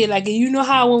big kid. Like, you know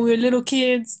how when we're little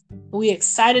kids, we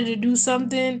excited to do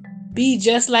something? Be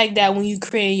just like that when you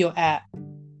create your app.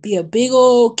 Be a big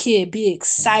old kid. Be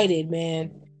excited,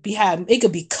 man. It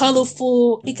could be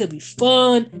colorful. It could be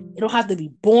fun. It don't have to be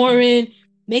boring.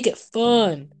 Make it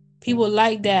fun. People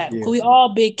like that. Yeah. Cause we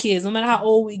all big kids. No matter how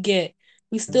old we get,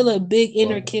 we still a big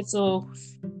inner Well, kid. So,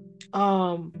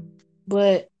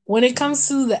 but when it comes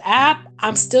to the app,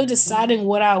 I'm still deciding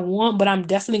what I want. But I'm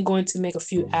definitely going to make a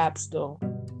few apps though.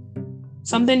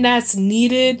 Something that's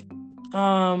needed.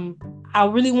 I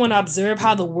really want to observe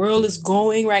how the world is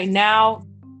going right now.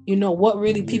 You know what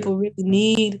really yeah. people really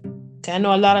need. 'Cause I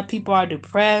know a lot of people are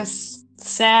depressed,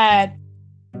 sad,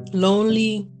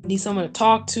 lonely, need someone to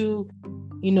talk to.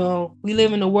 You know, we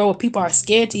live in a world where people are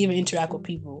scared to even interact with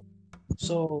people.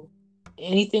 So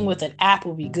anything with an app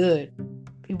will be good.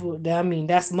 People, I mean,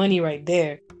 that's money right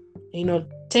there. You know, it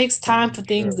takes time for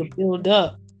things Sure. to build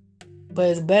up, but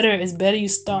it's better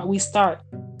we start,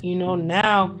 you know,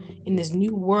 now in this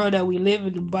new world that we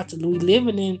living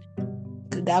in.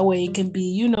 That way it can be,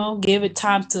 you know, give it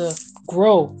time to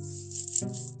grow.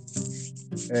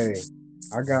 Hey,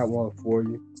 I got one for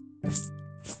you.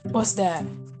 What's that?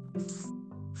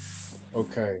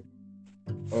 Okay.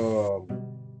 Um,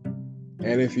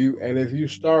 and if you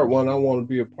start one, I want to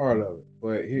be a part of it.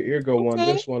 But here go one.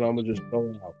 Okay. This one I'm gonna just throw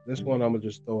out. This one I'm gonna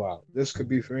just throw out. This could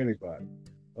be for anybody.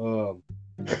 Um,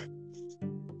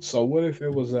 so what if it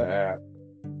was an app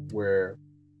where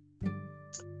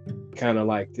kind of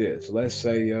like this? Let's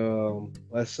say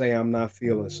I'm not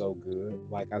feeling so good.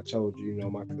 Like I told you,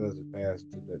 my cousin passed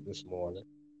this morning.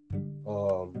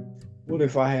 Um, what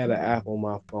if I had an app on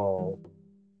my phone?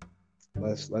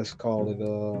 Let's call it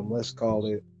let's call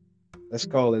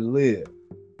it live.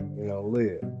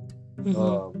 Live.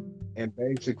 Mm-hmm. And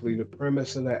basically the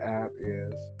premise of the app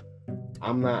is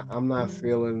I'm not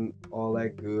feeling all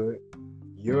that good.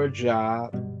 Your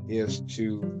job is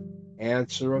to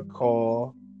answer a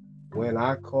call when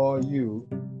I call you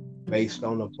based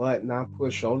on a button I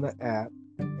push on the app,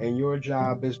 and your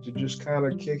job is to just kind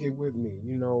of kick it with me,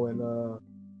 and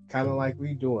kind of like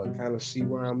we doing, kind of see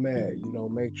where I'm at,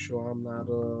 make sure I'm not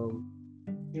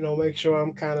make sure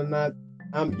I'm kind of not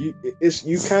it's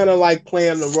you kind of like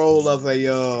playing the role of a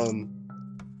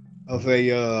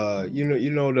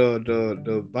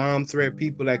the bomb threat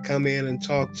people that come in and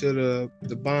talk to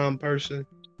the bomb person, or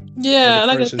the Yeah,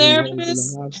 like a person who's holding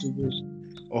therapist. the hostages,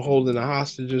 or holding the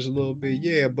hostages a little bit.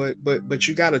 Yeah, but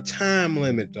you got a time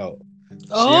limit though. See,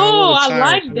 I don't Oh, want to I tire a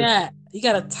like person. that. You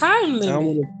got a time I don't limit.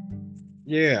 want to.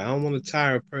 Yeah, I don't want to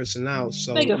tire a person out. Make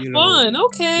So it fun. it's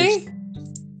Okay.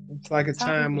 it's like a Time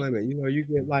time limit. limit.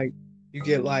 You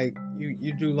get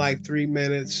like 3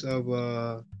 minutes of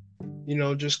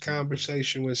just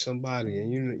conversation with somebody,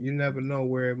 and you never know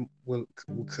where it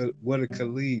what it could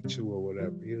lead to or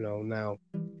whatever. Now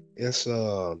it's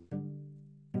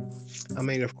I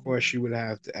mean, of course, you would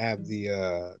have to have the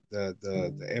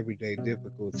everyday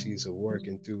difficulties of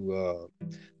working through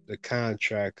the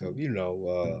contract of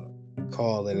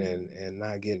calling and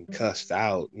not getting cussed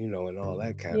out, and all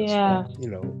that kind of stuff.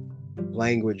 Yeah.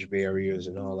 Language barriers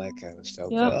and all that kind of stuff.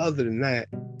 But Yep. other than that,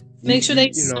 Make sure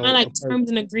they sign a like terms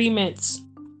and agreements.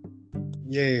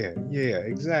 yeah,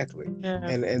 exactly. Yeah.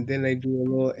 And then they do a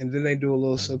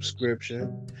little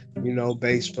subscription,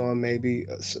 based on maybe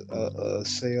a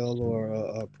sale or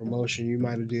a promotion you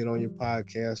might have did on your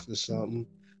podcast or something,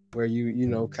 where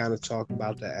you kind of talk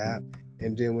about the app.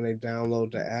 And then when they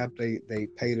download the app, they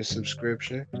pay the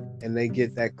subscription, and they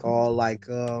get that call like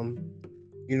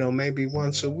maybe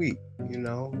once a week,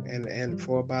 and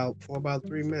for about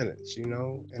 3 minutes, and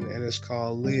it's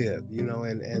called live,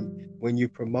 and when you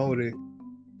promote it,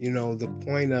 the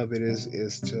point of it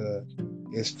is to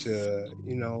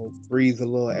breathe a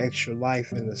little extra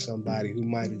life into somebody who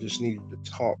might have just needed to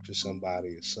talk to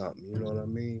somebody or something. You know what I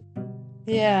mean?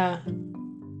 Yeah.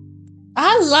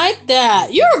 I like that.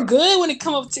 You're good when it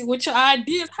come up to with your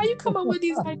ideas. How you come up with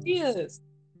these ideas?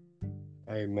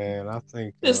 Hey man, I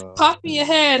think Just pop in your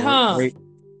head, great huh? great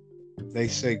they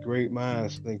say great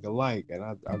minds think alike, and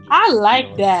I just I think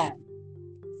like that.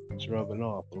 it's rubbing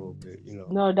off a little bit.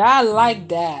 No, I like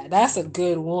that. That's a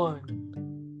good one.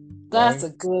 That's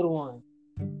Right? a good one.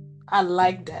 I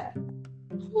like that.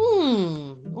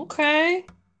 Okay.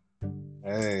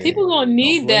 Hey, People gonna don't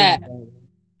need play with that. that one.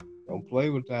 Don't play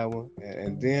with that one.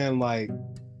 And then like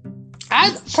I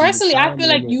you see the personally, I time feel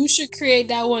like limit. you should create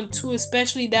that one too,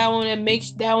 especially that one that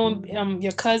makes that one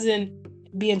your cousin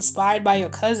be inspired by your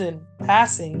cousin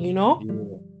passing. You know,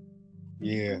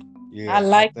 Yeah, yeah, I yeah. I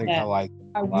like think I that. like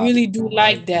I that a lot. really do Right?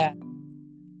 like that.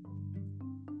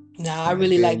 Nah, I And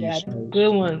really then like you that. space.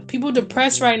 Good one. People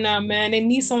depressed Yeah, right now, man. They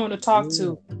need someone to talk yeah,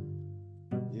 to.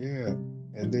 yeah.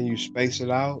 And then you space it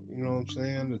out. You know what I'm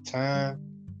saying? The time.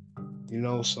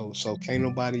 So can't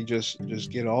nobody just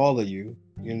get all of you.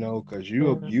 Because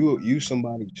Yeah. you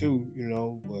somebody too.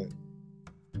 But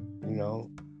you know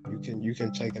you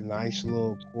can take a nice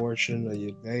little portion of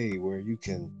your day where you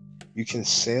can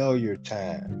sell your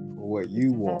time for what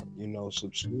you want,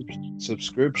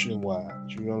 subscription wise,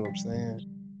 you know what I'm saying.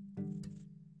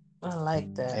 I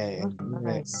like that. and, That's and then,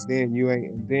 nice.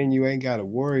 then you ain't got to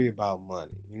worry about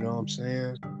money, you know what I'm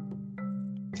saying,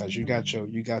 because you got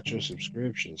your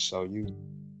subscription, so you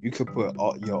could put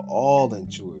your all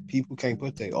into it. People can't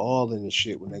put their all in the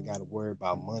shit when they got to worry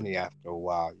about money after a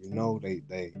while.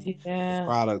 The Yeah.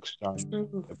 products start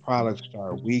True. the products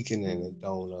start weakening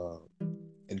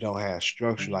and don't have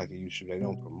structure like it used to. They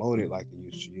don't promote it like it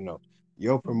used to.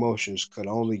 Your promotions could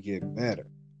only get better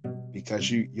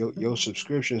because your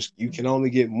subscriptions, you can only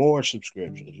get more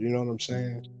subscriptions. You know what I'm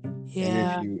saying? And if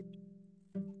Yeah. you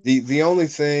the only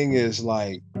thing is,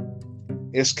 like,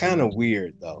 it's kind of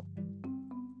weird though,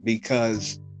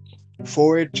 because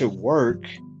for it to work,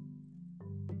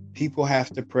 people have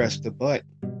to press the button.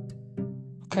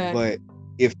 Okay. But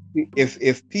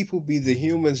if people be the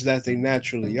humans that they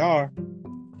naturally are,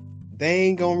 they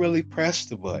ain't gonna really press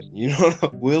the button.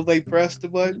 Will they press the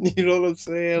button? You know what I'm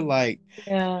saying? Like,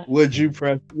 Yeah. would you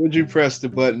press the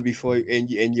button before, and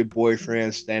your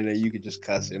boyfriend standing there, you could just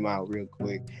cuss him out real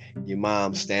quick. Your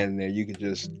mom standing there, you could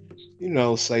just,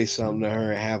 say something to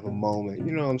her and have a moment.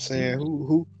 You know what I'm saying?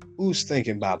 Who's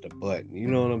thinking about the button? You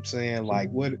know what I'm saying? Like,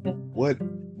 what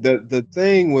the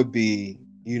thing would be,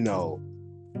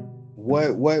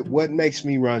 what makes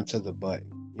me run to the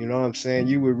button? You know what I'm saying?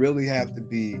 You would really have to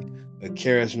be a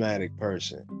charismatic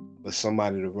person for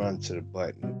somebody to run to the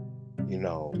button, you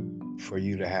know, for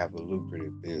you to have a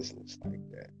lucrative business like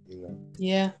that.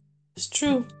 Yeah. It's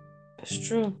true. It's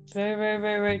true. Very, very,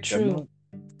 very, very true. Demo-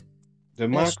 That's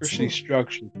democracy true.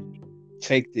 structure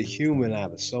take the human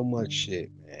out of so much shit,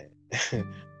 man.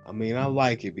 I mean, I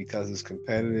like it because it's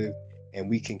competitive and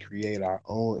we can create our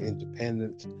own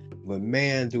independence. But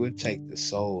man, do it take the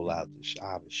soul out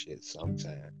of shit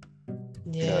sometimes.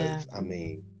 Yeah. Because I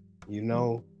mean, you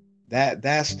know,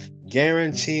 that's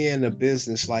guaranteeing a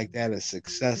business like that is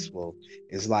successful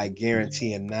is like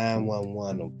guaranteeing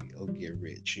 911 will get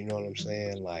rich. You know what I'm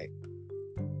saying? Like,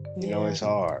 Yeah. it's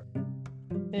hard.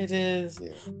 It is.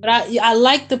 Yeah. But I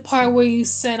like the part where you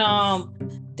said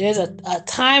there's a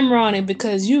timer on it,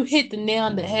 because you hit the nail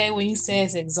on the head when you say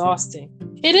it's exhausting.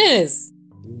 It is.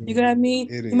 You know what I mean?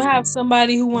 It You might is. have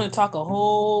somebody who want to talk a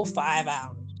whole 5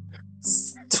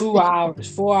 hours, 2 hours,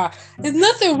 4 hours. There's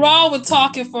nothing wrong with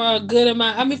talking for a good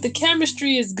amount. I mean, if the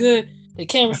chemistry is good, the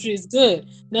chemistry is good.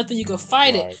 Nothing you can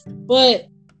fight it. Right. But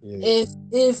Yeah.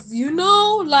 if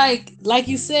like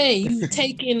you say, you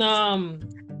taking Yeah.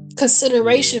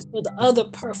 consideration for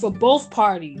the for both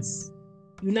parties.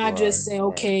 You're not Right. just saying, Right.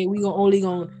 okay, we only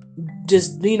gonna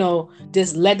just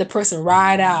let the person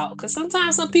ride out. Because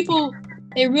sometimes some people,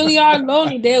 they really are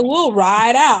lonely. They will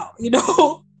ride out,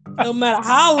 no matter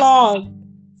how long.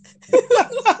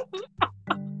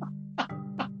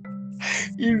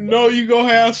 You gonna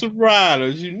have some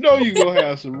riders. You gonna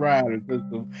have some riders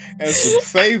and some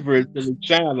favorites in the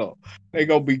channel. They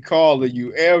gonna be calling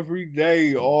you every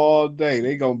day, all day.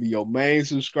 They gonna be your main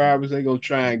subscribers. They gonna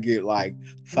try and get like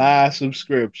 5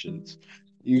 subscriptions.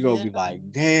 You gonna Yeah. be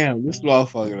like, damn, this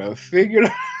motherfucker done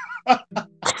figured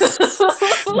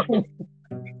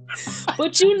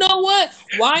But you know what?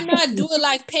 Why not do it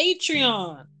like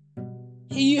Patreon?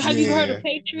 Have you heard of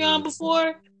Yeah, Patreon yeah,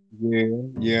 before?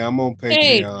 yeah. I'm on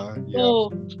Hey, Patreon. Yeah,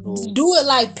 so it's cool. do it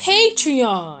like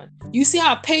Patreon. You see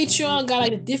how Patreon got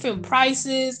like the different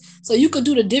prices? So you could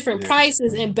do the different Yeah,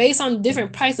 prices, and based on the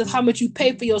different price of how much you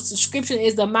pay for your subscription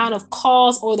is the amount of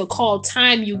calls or the call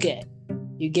time you get.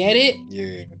 You get it?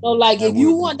 yeah. So like That if you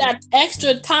would be want that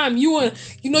extra time, you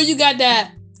got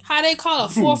that, how they call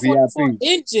it, 444 VIP.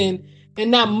 engine,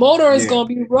 and that motor is Yeah, gonna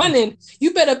be running,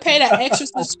 you better pay that extra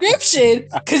subscription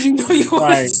because you know you want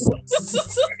right. to.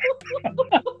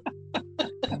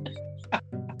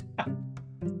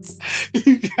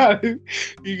 you got it.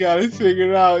 You got it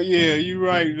figured out. Yeah, you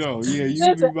right though. Yeah, you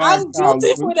can be Listen, my I'm guilty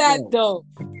accountant for for that sure. though.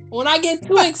 When I get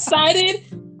too excited,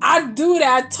 I do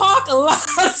that. I talk a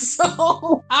lot,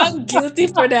 so I'm guilty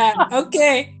for that.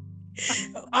 Okay.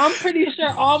 I'm pretty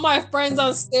sure all my friends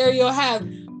on stereo have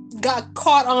got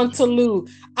caught on Toulouse.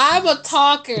 I'm a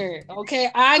talker, okay?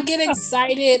 I get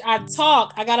excited, I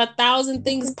talk. I got 1,000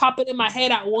 things popping in my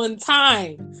head at one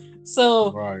time.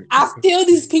 So Right. I feel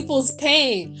these people's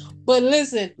pain. But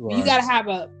listen, you Right. gotta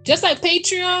have just like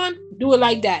Patreon, do it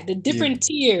like that. The different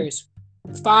tiers.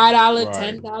 $5, Right.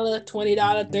 $10,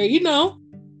 $20, $30,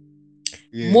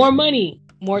 Yeah. more money,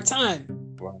 more time.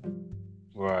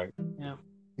 Right. Yeah.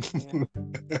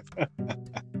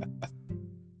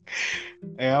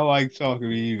 Hey, I like talking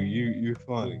to you. You're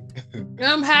funny.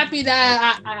 I'm happy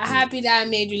that I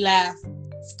made you laugh.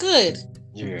 It's good.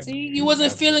 Yeah. See, you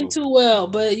wasn't feeling Absolutely. too well,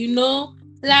 but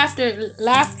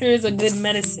laughter is a good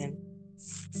medicine.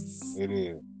 It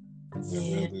is. It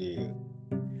Yeah. really is.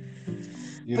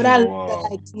 But I like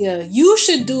that idea. You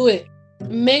should do it.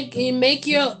 Make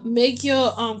your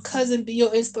cousin be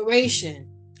your inspiration.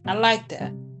 I like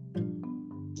that.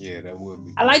 Yeah, that would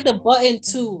be. I like the button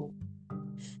too.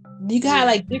 You can have Yeah.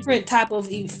 like different type of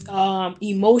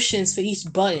emotions for each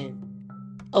button.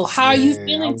 Oh, how are you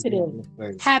feeling today?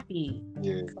 Happy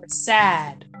or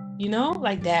sad?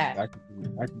 Like that.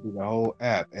 I can do the whole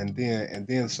app, and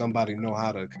then somebody know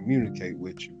how to communicate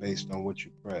with you based on what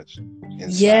you press inside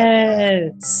the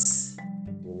app. Yes.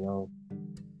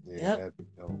 Yeah, Yep. that'd be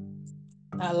dope.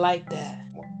 I like that.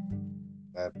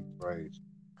 That'd be crazy.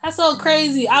 That's so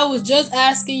crazy. I was just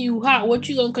asking you what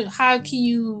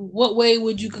way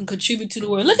would you can contribute to the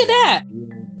world? Look at that.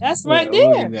 That's right there.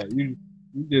 Look at that. You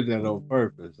did that on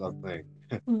purpose, I think.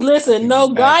 Listen, no,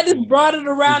 God just brought it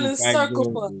around in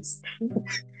circle for us.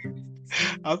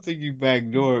 I think you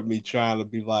backdoored me trying to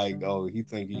be like, oh, he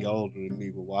think he older than me,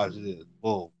 but watch this.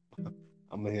 Boom.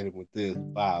 I'm gonna hit him with this.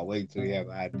 Bye. Wait till you have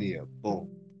an idea. Boom.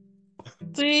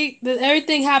 See,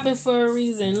 everything happened for a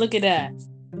reason. Look at that.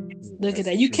 Look at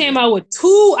that. You came out with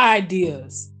 2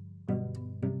 ideas.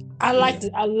 I like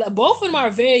it. Both of them are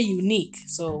very unique.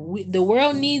 So the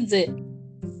world needs it.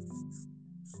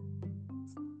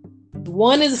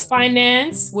 One is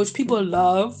finance, which people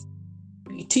love.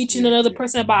 Teaching another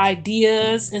person about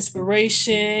ideas,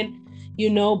 inspiration,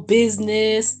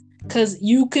 business. Because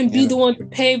you can be the one to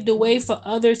pave the way for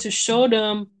others to show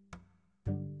them,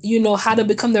 how to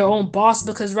become their own boss.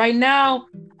 Because right now,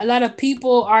 a lot of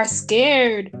people are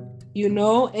scared,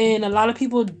 and a lot of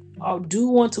people do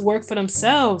want to work for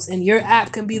themselves. And your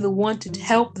app can be the one to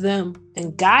help them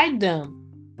and guide them.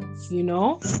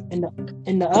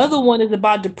 And the other one is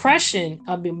about depression.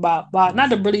 I mean, about not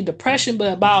really depression,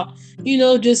 but about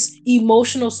just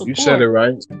emotional support. You said it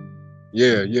right.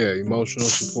 Yeah, emotional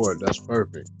support. That's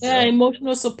perfect. Yeah,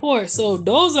 emotional support. So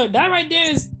that right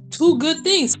there is 2 good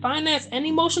things: finance and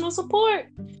emotional support.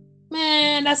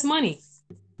 Man, that's money.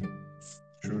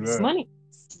 True that. That's money.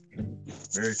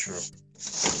 Very true.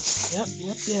 Yep.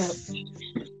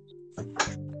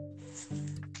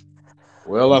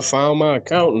 Well, I found my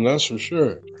accountant, that's for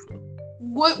sure.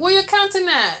 Where your accountant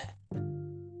at?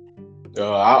 I'm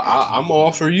gonna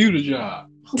offer you the job.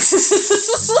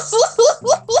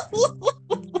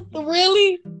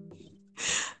 Really?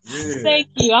 Yeah. Thank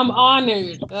you. I'm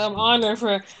honored.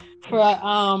 For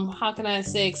how can I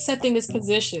say, accepting this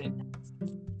position.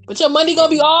 But your money gonna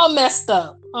be all messed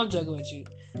up. I'm joking with you.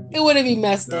 It wouldn't be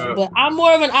messed up, but I'm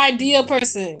more of an idea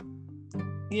person.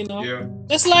 Yeah.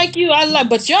 Just like you,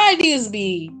 but your ideas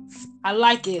I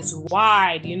like it. It's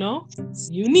wide, it's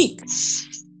unique.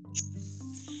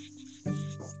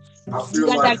 I feel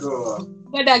like you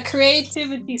got that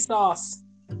creativity sauce.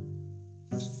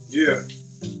 Yeah.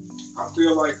 I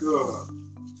feel like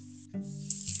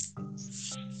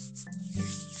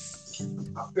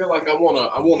I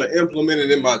wanna implement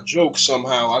it in my joke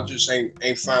somehow. I just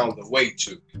ain't found the way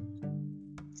to.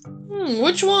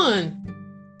 Which one?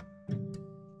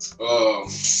 No,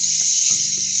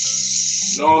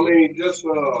 I mean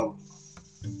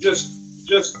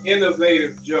just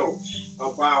innovative jokes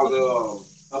about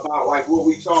like what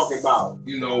we talking about,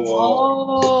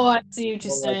 Oh, I see what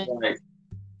you're saying.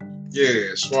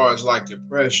 As far as like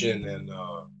depression and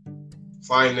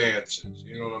finances,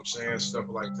 you know what I'm saying, stuff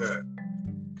like that.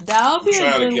 That'll be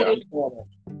a good way.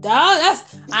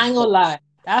 I ain't gonna lie.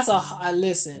 That's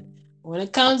listen. When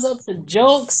it comes up to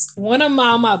jokes, one of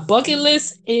my bucket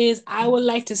list is I would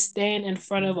like to stand in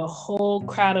front of a whole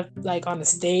crowd of like on the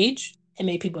stage and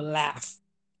make people laugh.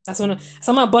 That's on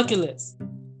my bucket list.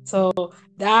 So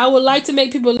I would like to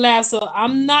make people laugh. So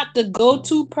I'm not the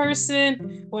go-to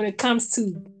person when it comes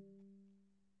to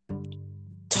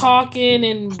talking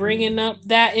and bringing up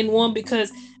that in one,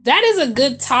 because that is a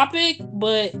good topic.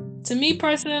 But to me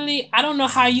personally, I don't know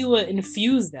how you would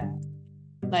infuse that.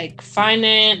 Like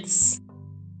finance.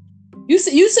 You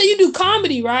say you do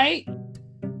comedy, right?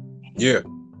 Yeah.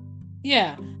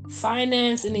 Yeah.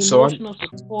 Finance and emotional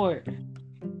support.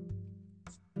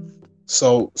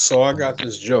 So I got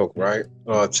this joke, right?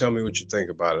 Tell me what you think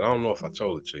about it. I don't know if I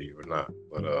told it to you or not,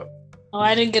 but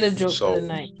I didn't get a joke for the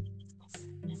night.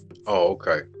 Oh,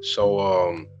 okay.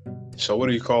 So what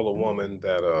do you call a woman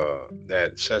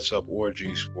that sets up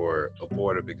orgies for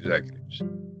abortive executives?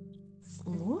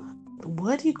 What?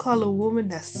 What do you call a woman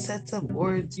that sets up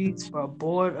orgies for a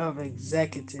board of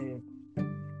executive?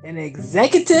 An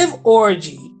executive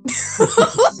orgy.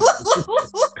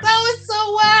 That was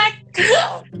so whack.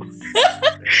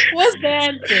 What's the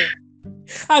answer?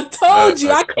 I told you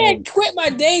A I cum. can't quit my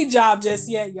day job just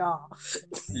yet, y'all.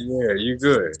 Yeah, you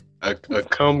good. A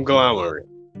conglomerate.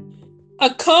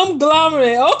 A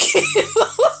conglomerate. Okay.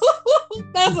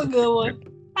 That's a good one.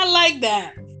 I like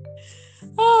that.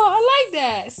 Oh, I like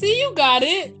that. See, you got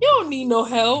it. You don't need no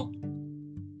help.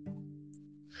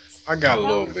 I got a That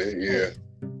little was bit. good. Yeah.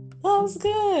 That was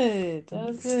good. That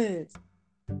was good.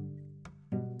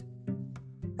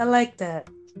 I like that.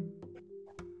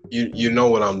 You know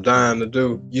what I'm dying to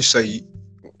do? You say,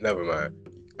 never mind.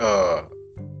 Uh,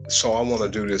 so I want to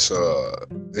do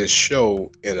this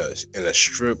show in a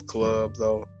strip club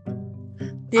though.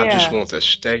 I just Yeah. want the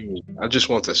stage. I just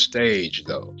want the stage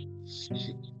though,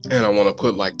 and I want to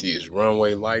put like these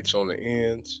runway lights on the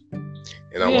ends,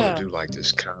 and I want to Yeah. do like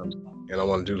and I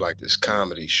want to do like this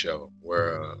comedy show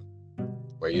where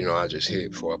I just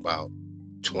hit for about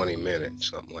 20 minutes,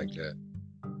 something like that.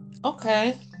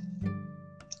 Okay.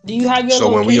 Do you have your So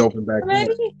when we location open back up,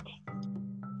 already?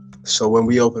 so when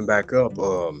we open back up,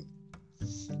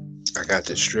 I got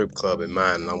this strip club in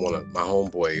mind, and I want to. My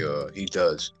homeboy,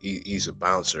 he's a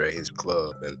bouncer at his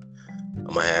club, and I'm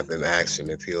gonna have him ask him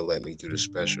if he'll let me do the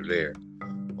special there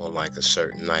on like a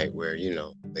certain night where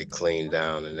they clean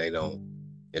down and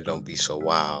it don't be so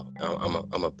wild. I'm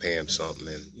gonna pay him something,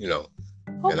 and and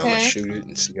I'm gonna Okay. shoot it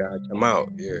and see how it come out.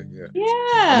 Yeah, yeah. I'm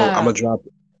Yeah. gonna drop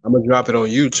it. I'm gonna drop it on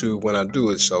YouTube when I do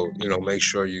it. So make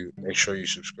sure you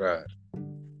subscribe.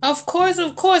 Of course,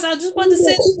 of course. I was just about to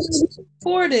say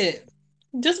support it.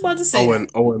 Just about to say Oh, that. and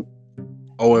oh, and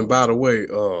oh, and by the way,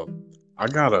 I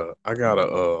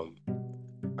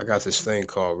got this thing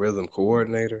called Rhythm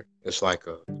Coordinator. It's like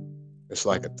a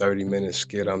 30-minute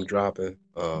skit I'm dropping.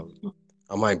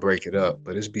 I might break it up,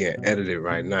 but it's being edited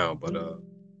right now. But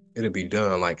it'll be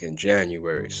done like in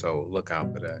January, so look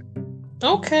out for that.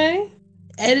 Okay.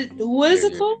 Edit. What is Yeah,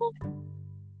 it yeah. called?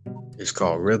 It's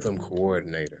called Rhythm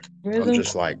Coordinator. I'm Rhythm.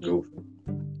 just like goofing.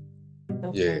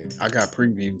 Okay. Yeah, I got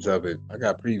previews of it. I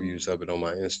got previews of it on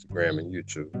my Instagram and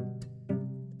YouTube.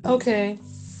 Okay.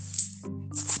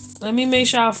 Let me make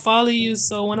sure I follow you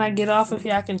so when I get off of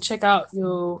here, I can check out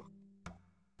your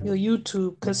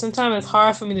YouTube. Cause sometimes it's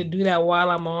hard for me to do that while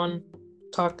I'm on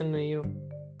talking to you.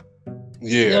 It'll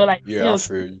Yeah, like yeah, I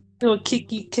feel you. it'll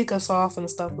kick us off and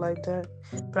stuff like that.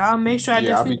 But I'll make sure I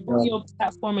Yeah, I definitely be go to trying. your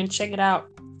platform and check it out.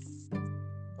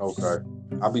 Okay,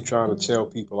 I be trying to tell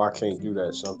people I can't do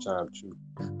that sometimes too.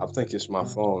 I think it's my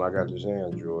phone. I got this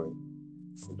Android.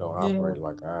 It don't Yeah. operate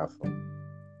like an iPhone.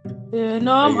 Yeah.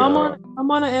 No, I'm Hey, I'm on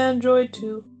I'm on an Android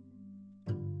too.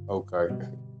 okay.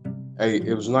 Hey,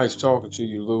 it was nice talking to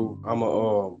you, Lou. I'm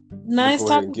gonna Nice go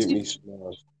ahead and talking get to you. me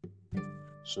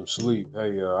some sleep.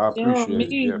 Hey, I Yeah, appreciate it.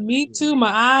 me Yeah, me too.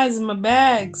 My eyes and my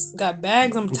bags. Got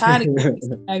bags. I'm tired of carrying these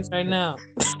bags right now.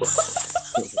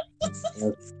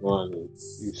 that's funny.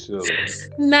 You silly.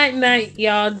 Night night,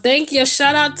 y'all. Thank you.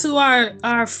 Shout out to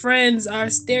our friends, our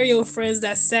stereo friends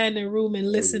that sat in the room and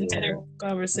Oh listened to yeah. their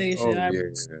conversation. Oh I yeah.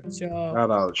 appreciate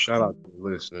y'all. Shout out to the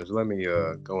listeners. Let me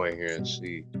go in here and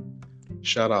see.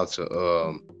 Shout out to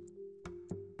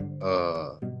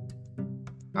uh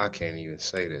I can't even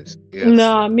say this. If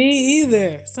Nah, me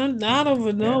either. I don't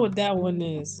even know F what that one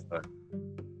is.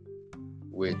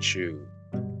 with you.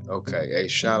 Okay. Hey,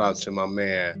 shout out to my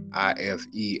man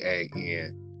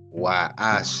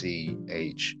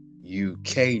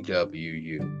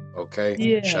IFEANYICHUKWU.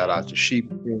 Okay. Shout Yeah. out to Sheep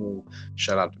King.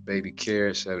 Shout out to Baby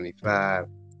Care 75,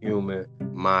 Human,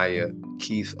 Maya,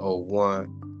 Keith O1,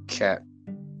 Cap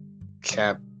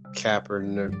Cap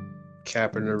Kaepernick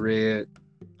Kaepernick.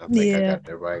 I think I Yeah. got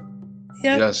that right.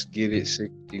 Yep. Just Get It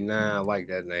 69. I like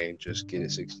that name. Just Get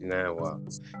It 69. Wow.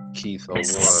 Keith O1.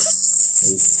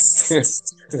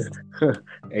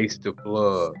 Ace the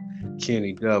Plug.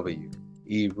 Kenny W.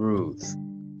 E. Ruth.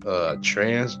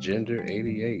 Transgender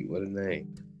 88. What a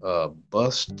name.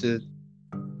 Bust the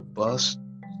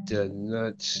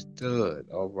Nut Stud.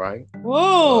 All right.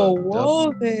 Whoa,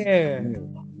 whoa W. there.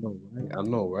 Man, I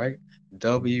know, right?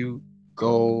 W.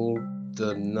 Gold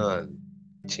the Nun.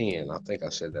 10. I think I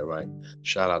said that right.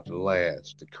 Shout out to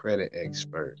Laz, the credit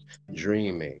expert,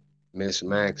 Dreaming, Miss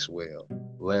Maxwell,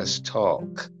 Let's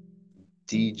Talk,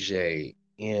 DJ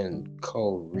in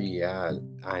Korea.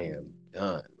 I am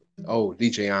done. Oh,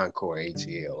 DJ Encore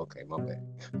ATL. Okay, my bad.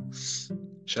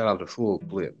 Shout out to Full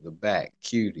Clip, The Back,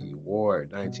 Cutie,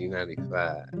 Ward,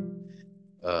 1995,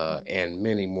 and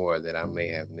many more that I may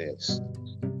have missed.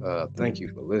 Thank you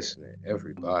for listening,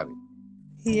 everybody.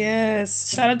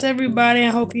 Yes. Shout out to everybody. I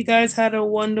hope you guys had a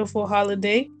wonderful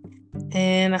holiday.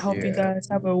 And I hope you guys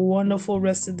have a wonderful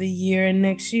rest of the year and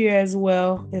next year as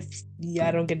well. If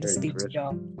I don't get to speak to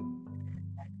y'all.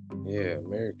 Yeah,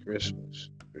 Merry Christmas.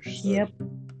 Yep.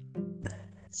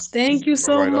 Thank you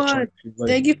so much.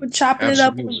 Thank you for chopping it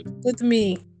up with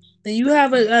me. And you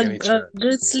have a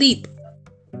good sleep.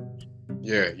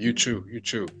 Yeah, you too. You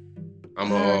too. I'm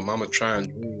gonna try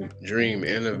and dream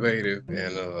innovative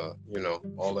and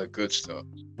all that good stuff.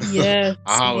 Yes,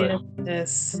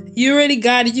 yes. You already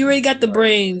got it. You already got the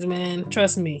brains, man.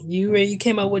 Trust me. You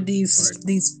came up with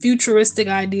these futuristic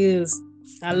ideas.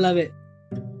 I love it.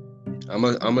 I'm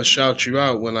gonna shout you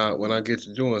out when I get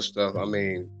to doing stuff. I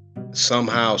mean,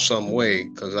 somehow, some way,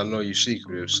 because I know you're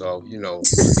secretive. So you'll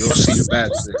see the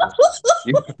bat signal.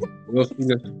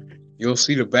 You'll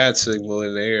see the bat signal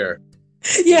in the air.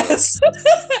 Yes,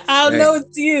 I'll know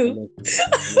it's you.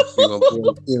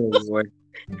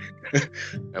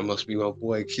 That must be my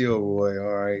boy Kilroy.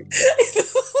 All right.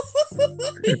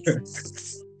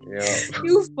 Yeah.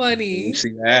 You funny. You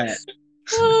see that?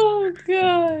 Oh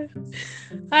God,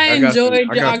 I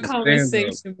enjoyed our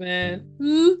conversation, man.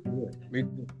 Yeah,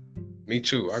 me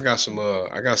too. I got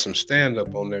some stand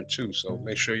up on there too. So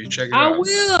make sure you check it out. I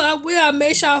will. I'll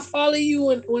make sure I follow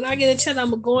you, and when I get a chance, I'm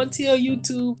gonna go into your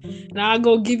YouTube and I'll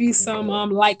go give you some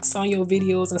likes on your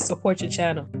videos and support your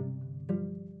channel.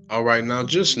 All right, now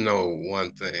just know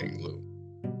one thing, Lou.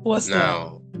 What's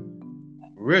now?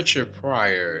 Richard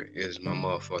Pryor is my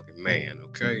motherfucking man.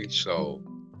 Okay, so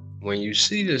when you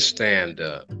see this stand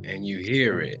up and you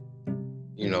hear it,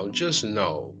 just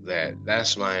know that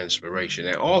that's my inspiration.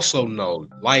 And also know,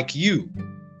 like you,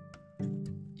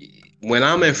 when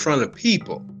I'm in front of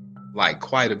people, like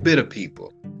quite a bit of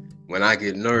people, when I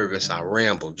get nervous, I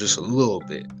ramble just a little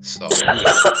bit. So,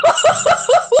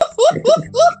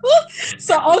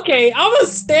 So, okay, I'm going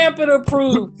to stamp and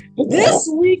approve. This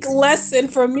week lesson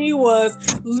for me was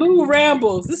Lou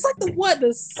rambles. It's like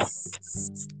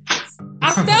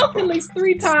I felt at least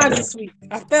 3 times this week.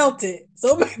 I felt it.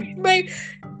 So maybe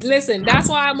listen, that's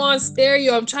why I'm on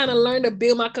stereo. I'm trying to learn to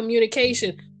build my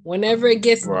communication. Whenever it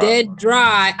gets dead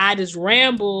dry, I just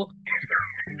ramble.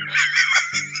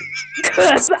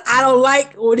 Because I don't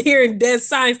like hearing dead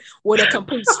silence with a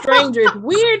complete stranger. It's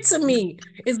weird to me.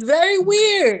 It's very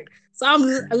weird. So I'm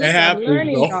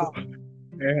learning, y'all.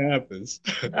 It happens.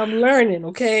 I'm learning,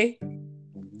 okay?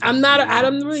 I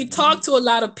don't really talk to a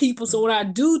lot of people, so when I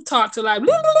do talk to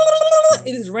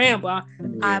it is ramble.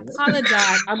 I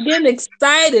apologize. I'm getting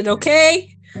excited,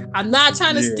 okay? I'm not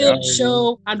trying to steal the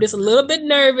show. I'm just a little bit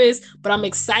nervous, but I'm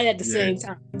excited at the same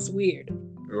time. It's weird.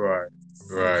 Right.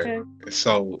 Okay.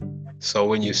 So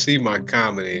when you see my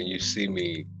comedy and you see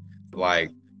me,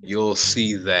 like, you'll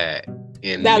see that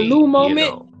in that me, Lou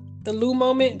moment. The Lou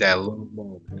moment. That Lou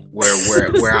moment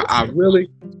where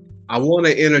I want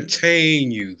to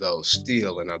entertain you though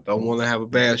still, and I don't want to have a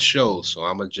bad show, so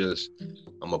I'm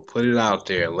gonna put it out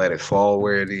there and let it fall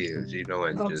where it is,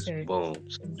 and just boom.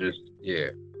 So just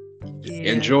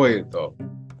enjoy it though.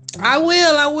 I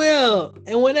will.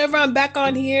 And whenever I'm back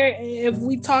on here, if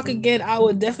we talk again, I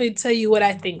will definitely tell you what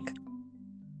I think.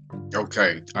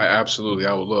 Okay, I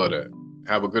would love that.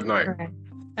 Have a good night. All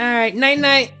right.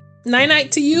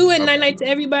 Night to you and night to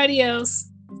everybody else.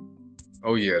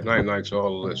 Oh yeah, night to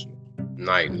all the listeners.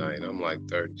 Night. I'm like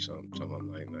 30 something. So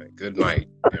I'm night. Good night.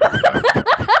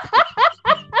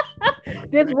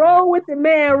 Just roll with it,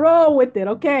 man. Roll with it,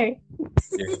 okay?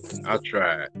 Yeah, I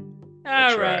tried.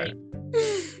 All right.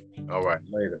 All right,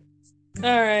 later.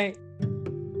 All right.